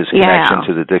and that his connection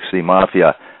to the Dixie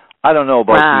Mafia. I don't know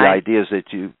about the ideas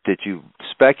that you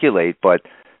speculate, but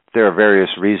there are various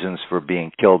reasons for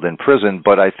being killed in prison.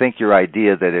 But I think your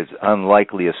idea that it's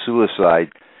unlikely a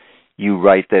suicide, you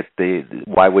write that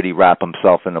why would he wrap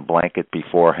himself in a blanket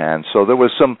beforehand? So there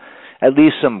was at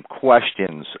least some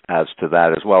questions as to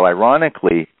that as well.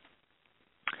 Ironically,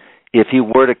 if he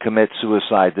were to commit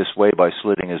suicide this way by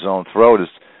slitting his own throat, is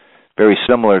very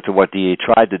similar to what he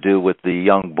tried to do with the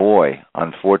young boy.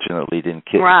 Unfortunately, he didn't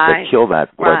kill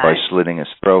that boy by slitting his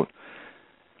throat.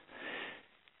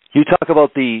 You talk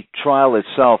about the trial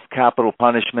itself, capital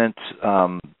punishment.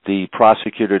 The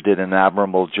prosecutor did an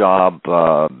admirable job.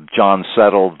 John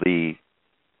Settle, the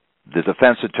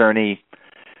defense attorney,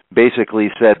 basically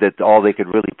said that all they could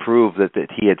really prove that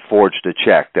he had forged a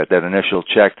check, that initial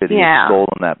check, that he had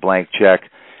stolen that blank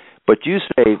check. But you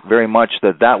say very much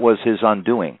that was his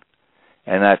undoing.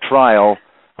 And that trial,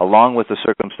 along with the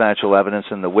circumstantial evidence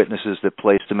and the witnesses that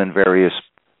placed him in various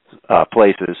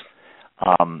places,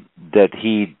 that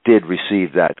he did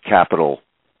receive that capital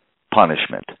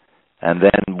punishment. And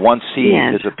then once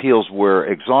his appeals were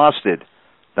exhausted,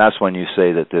 that's when you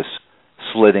say that this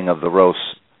slitting of the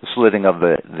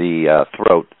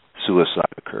throat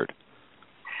suicide occurred.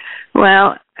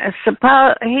 Well,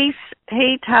 suppose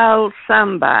he told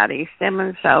somebody,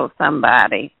 Simmons told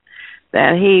somebody,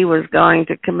 that he was going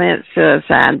to commit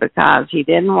suicide because he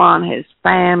didn't want his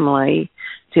family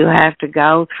to have to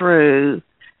go through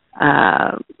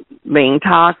being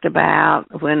talked about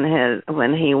when his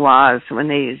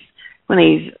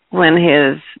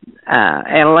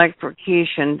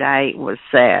electrocution date was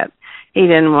set. He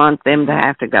didn't want them to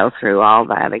have to go through all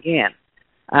that again,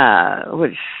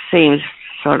 which seems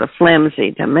sort of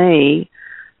flimsy to me,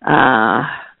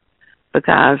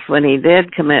 because when he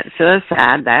did commit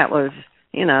suicide, that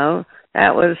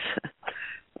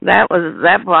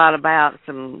brought about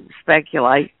some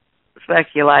speculation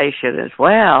as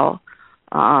well.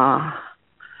 I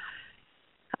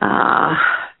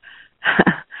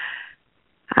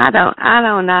don't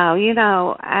know.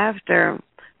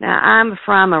 Now I'm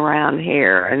from around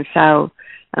here, and so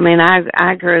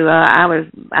I grew up. I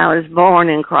was born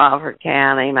in Crawford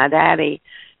County. My daddy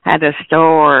had a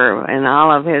store, and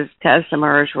all of his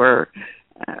customers were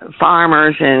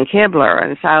farmers in Kibler,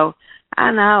 and so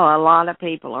I know a lot of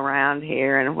people around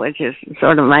here, and which has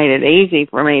sort of made it easy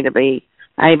for me to be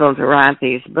able to write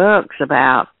these books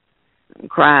about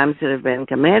crimes that have been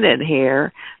committed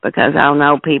here, because I'll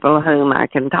know people whom I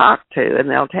can talk to, and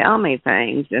they'll tell me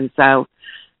things, and so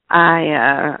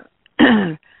I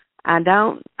don't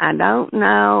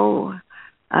know.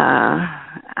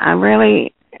 I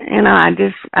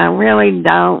really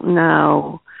don't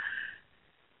know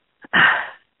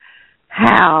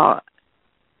how.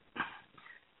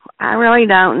 I really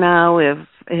don't know if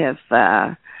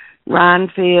Ron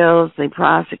Fields, the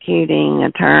prosecuting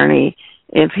attorney,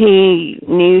 if he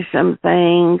knew some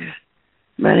things,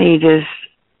 but he just,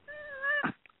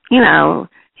 he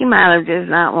might have just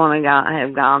not want to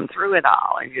have gone through it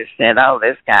all and just said, "Oh,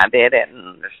 this guy did it,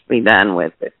 and just be done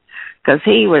with it," because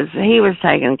he was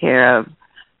taking care of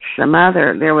some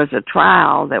other. There was a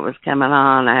trial that was coming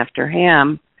on after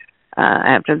him,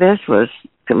 after this was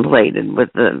completed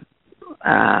with the.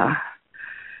 I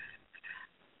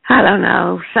don't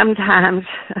know. Sometimes.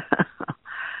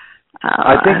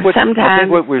 I think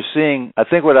what we're seeing. I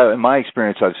think in my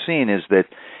experience I've seen is that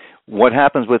what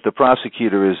happens with the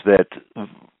prosecutor is that,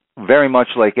 very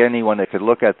much like anyone that could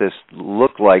look at this,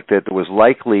 looked like that there was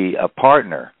likely a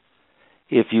partner.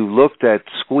 If you looked at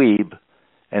Squeeb,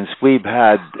 and Squeeb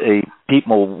had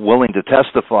people willing to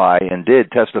testify and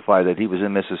did testify that he was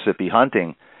in Mississippi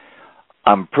hunting,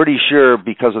 I'm pretty sure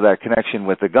because of that connection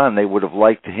with the gun, they would have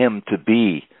liked him to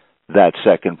be that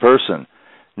second person.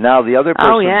 Now, the other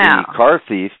person,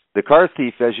 the car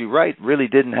thief, as you write, really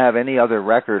didn't have any other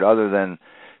record other than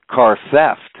car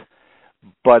theft.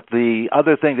 But the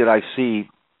other thing that I see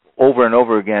over and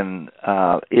over again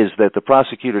is that the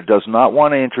prosecutor does not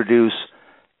want to introduce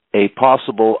a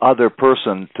possible other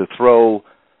person to throw,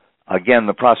 again,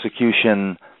 the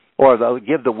prosecution, or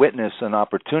give the witness an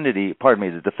opportunity,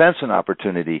 the defense an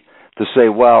opportunity to say,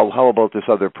 well, how about this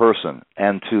other person,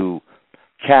 and to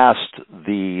cast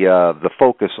the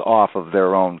focus off of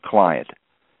their own client.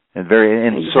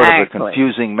 in sort of a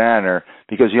confusing manner,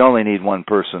 because you only need one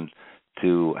person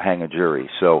to hang a jury.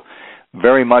 So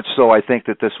very much so, I think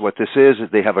that what this is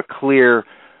they have a clear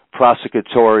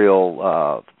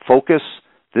prosecutorial focus.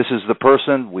 This is the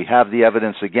person. We have the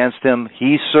evidence against him.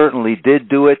 He certainly did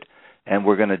do it, and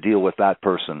we're going to deal with that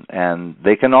person. And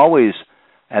they can always,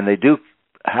 and they do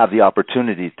have the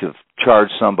opportunity to charge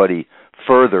somebody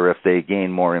further if they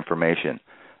gain more information.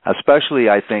 Especially,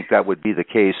 I think that would be the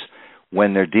case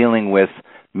when they're dealing with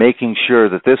making sure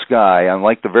that this guy,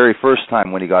 unlike the very first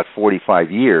time when he got 45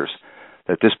 years,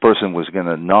 that this person was going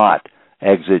to not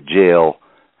exit jail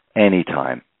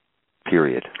anytime,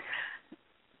 period.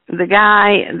 The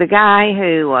guy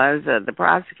who was the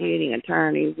prosecuting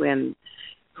attorney when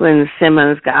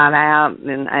Simmons got out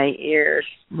in 8 years,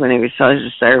 when he was supposed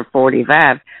to serve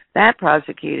 45, that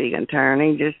prosecuting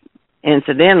attorney just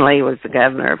incidentally was the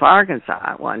governor of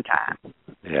Arkansas at one time.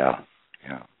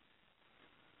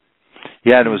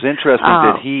 Yeah, and it was interesting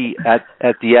that he,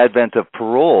 at the advent of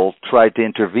parole, tried to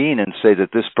intervene and say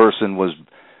that this person was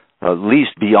at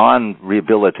least beyond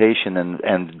rehabilitation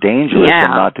and dangerous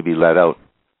and not to be let out.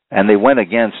 And they went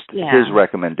against his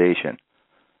recommendation.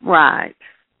 Right.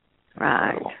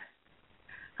 So.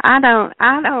 I don't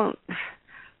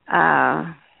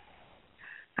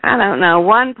know.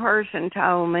 One person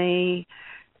told me,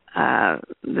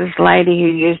 this lady who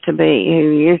used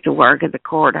to work at the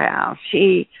courthouse,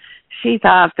 she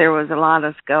thought there was a lot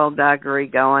of skullduggery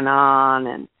going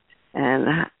on, and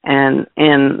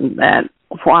that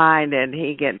why did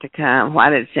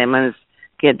Simmons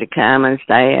get to come and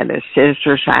stay at his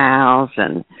sister's house,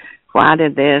 and why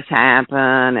did this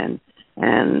happen,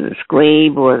 and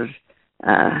Squeeb was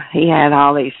he had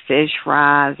all these fish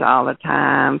fries all the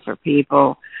time for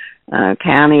people,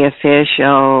 county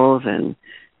officials, and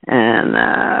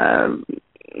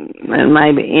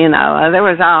maybe, there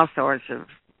was all sorts of,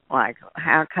 like,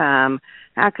 how come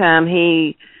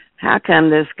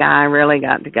this guy really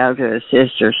got to go to his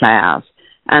sister's house?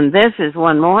 And this is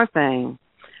one more thing.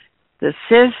 The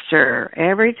sister,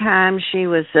 every time she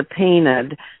was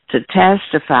subpoenaed to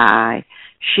testify,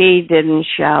 she didn't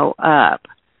show up.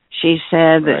 She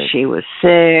said that she was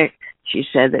sick. She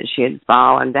said that she had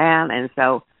fallen down, and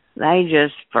so they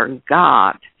just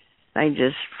forgot. They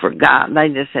just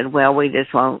said, "Well, we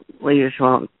just won't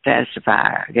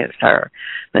testify against her."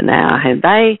 But now,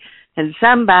 had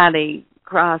somebody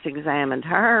cross-examined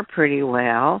her pretty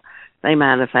well, they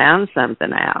might have found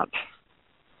something out.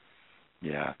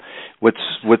 Yeah.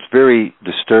 What's very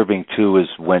disturbing too is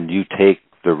when you take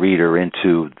the reader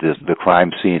into the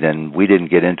crime scene, and we didn't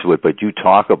get into it, but you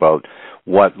talk about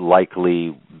what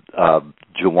likely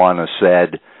Jawana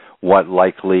said, what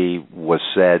likely was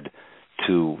said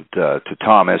to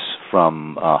Thomas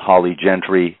from Holly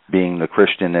Gentry, being the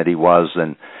Christian that he was,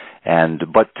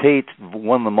 but Tate,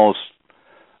 one of the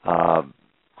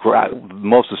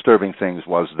most disturbing things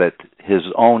was that his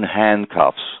own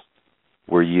handcuffs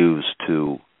were used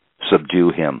to subdue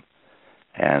him,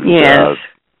 and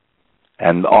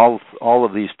and all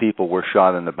of these people were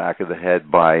shot in the back of the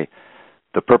head by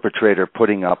the perpetrator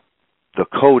putting up the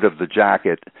coat of the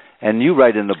jacket. And you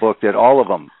write in the book that all of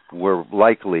them were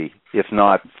likely, if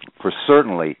not for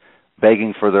certainly,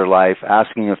 begging for their life,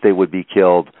 asking if they would be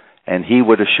killed, and he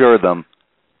would assure them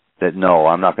that, no,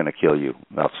 I'm not going to kill you.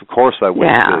 Of course I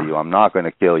wouldn't kill you. I'm not going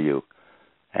to kill you.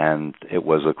 And it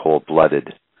was a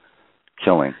cold-blooded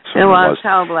killing. It was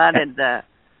cold-blooded.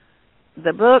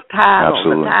 The book title,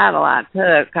 Absolutely. The title I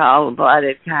took,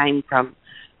 Cold-Blooded, came from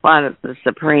the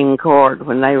Supreme Court,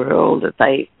 when they ruled that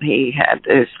he had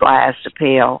his last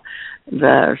appeal.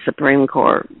 The Supreme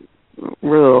Court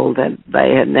ruled that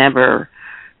they had never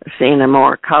seen a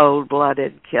more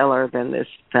cold-blooded killer than this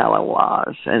fellow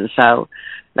was, and so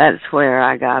that's where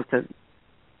I got the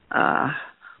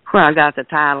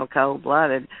title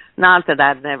Cold-Blooded. Not that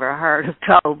I'd never heard of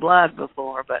cold blood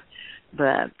before, but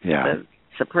the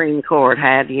Supreme Court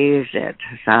had used it.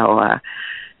 So,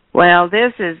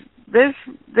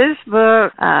 this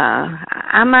book,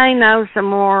 I may know some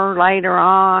more later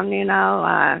on,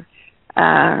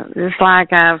 just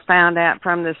like I found out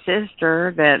from the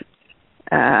sister that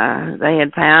they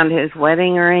had found his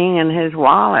wedding ring and his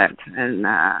wallet. And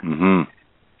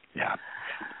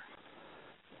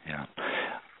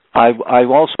I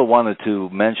also wanted to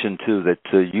mention, too, that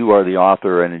you are the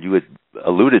author, and you had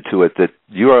alluded to it, that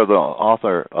you are the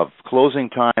author of Closing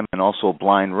Time and also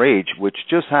Blind Rage, which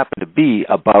just happened to be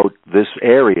about this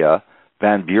area,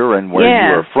 Van Buren, where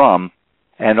you are from,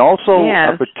 and also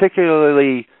a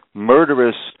particularly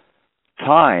murderous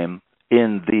time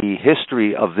in the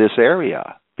history of this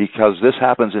area, because this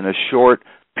happens in a short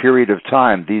period of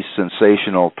time, these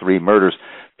sensational 3 murders.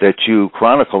 that you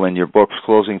chronicle in your books,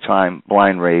 Closing Time,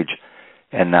 Blind Rage,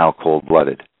 and now Cold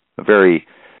Blooded. A very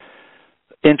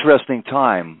interesting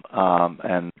time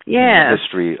and Yes.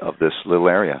 history of this little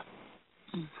area.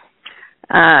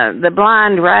 The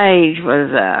Blind Rage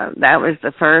that was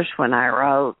the first one I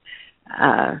wrote.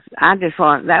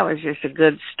 That was just a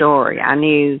good story. I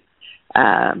knew,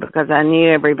 because I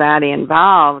knew everybody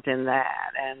involved in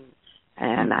that,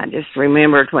 and I just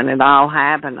remembered when it all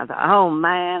happened, I thought, oh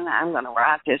man, I'm going to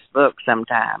write this book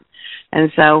sometime.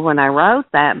 And so when I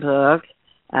wrote that book,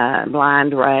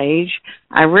 Blind Rage,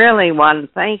 I really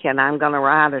wasn't thinking I'm going to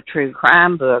write a true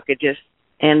crime book. It just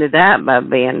ended up by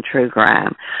being true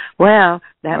crime. Well,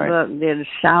 that book did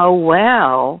so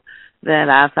well that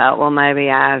I thought, well, maybe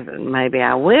I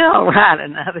will write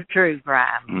another true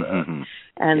crime book. Mm-hmm.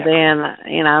 And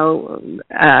then,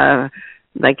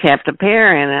 they kept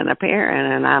appearing, and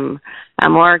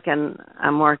I'm working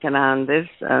on this.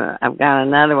 I've got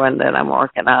another one that I'm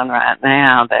working on right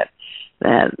now that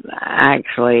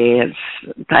actually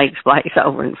takes place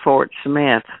over in Fort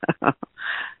Smith. Not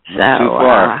too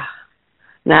far.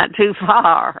 Not too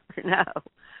far. No.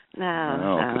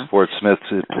 Because Fort Smith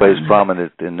plays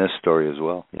prominent in this story as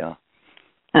well. Yeah.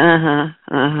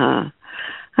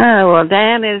 Oh, well,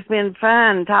 Dan, it's been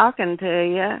fun talking to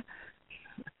you.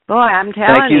 Boy, I'm telling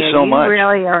you. Thank you so much.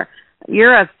 Really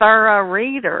you're a thorough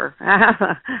reader.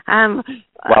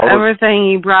 Everything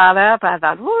you brought up, I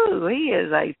thought, whoo, he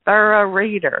is a thorough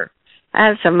reader.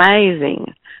 That's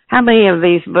amazing. How many of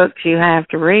these books you have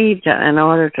to read in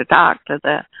order to talk to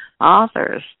the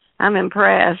authors? I'm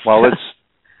impressed. Well,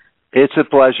 it's a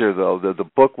pleasure, though. The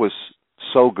book was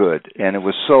so good, and it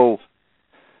was so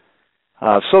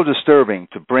disturbing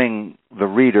to bring the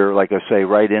reader, like I say,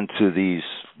 right into the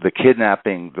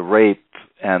kidnapping, the rape,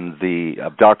 and the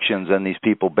abductions, and these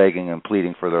people begging and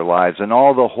pleading for their lives, and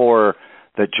all the horror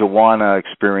that Jawana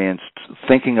experienced,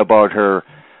 thinking about her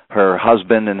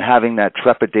husband and having that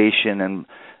trepidation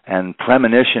and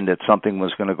premonition that something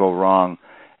was going to go wrong,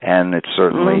 and it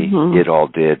certainly it all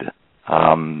did.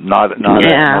 Not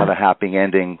a happy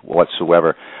ending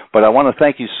whatsoever. But I want to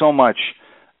thank you so much,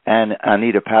 and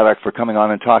Anita Paddock, for coming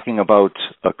on and talking about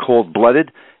Cold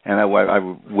Blooded. And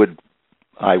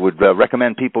I would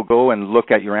recommend people go and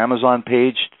look at your Amazon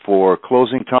page for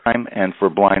Closing Time and for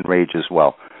Blind Rage as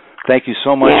well. Thank you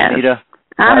so much, Anita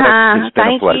Paddock. It's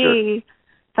been a pleasure.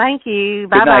 Thank you. Good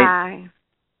Bye-bye. night.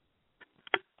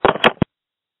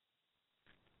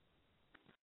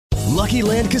 Lucky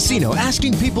Land Casino,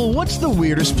 asking people, what's the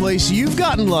weirdest place you've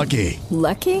gotten lucky?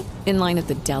 Lucky? In line at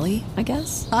the deli, I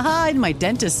guess? Aha, in my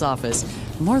dentist's office.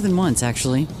 More than once,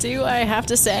 actually. Do I have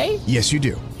to say? Yes, you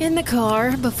do. In the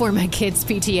car before my kids'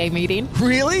 PTA meeting.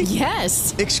 Really?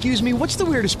 Yes. Excuse me, what's the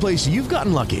weirdest place you've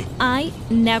gotten lucky? I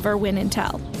never win and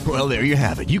tell. Well, there you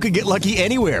have it. You can get lucky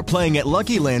anywhere, playing at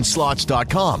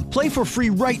LuckyLandSlots.com. Play for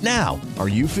free right now. Are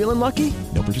you feeling lucky?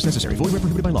 No purchase necessary. Void where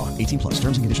prohibited by law. 18+.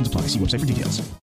 Terms and conditions apply. See website for details.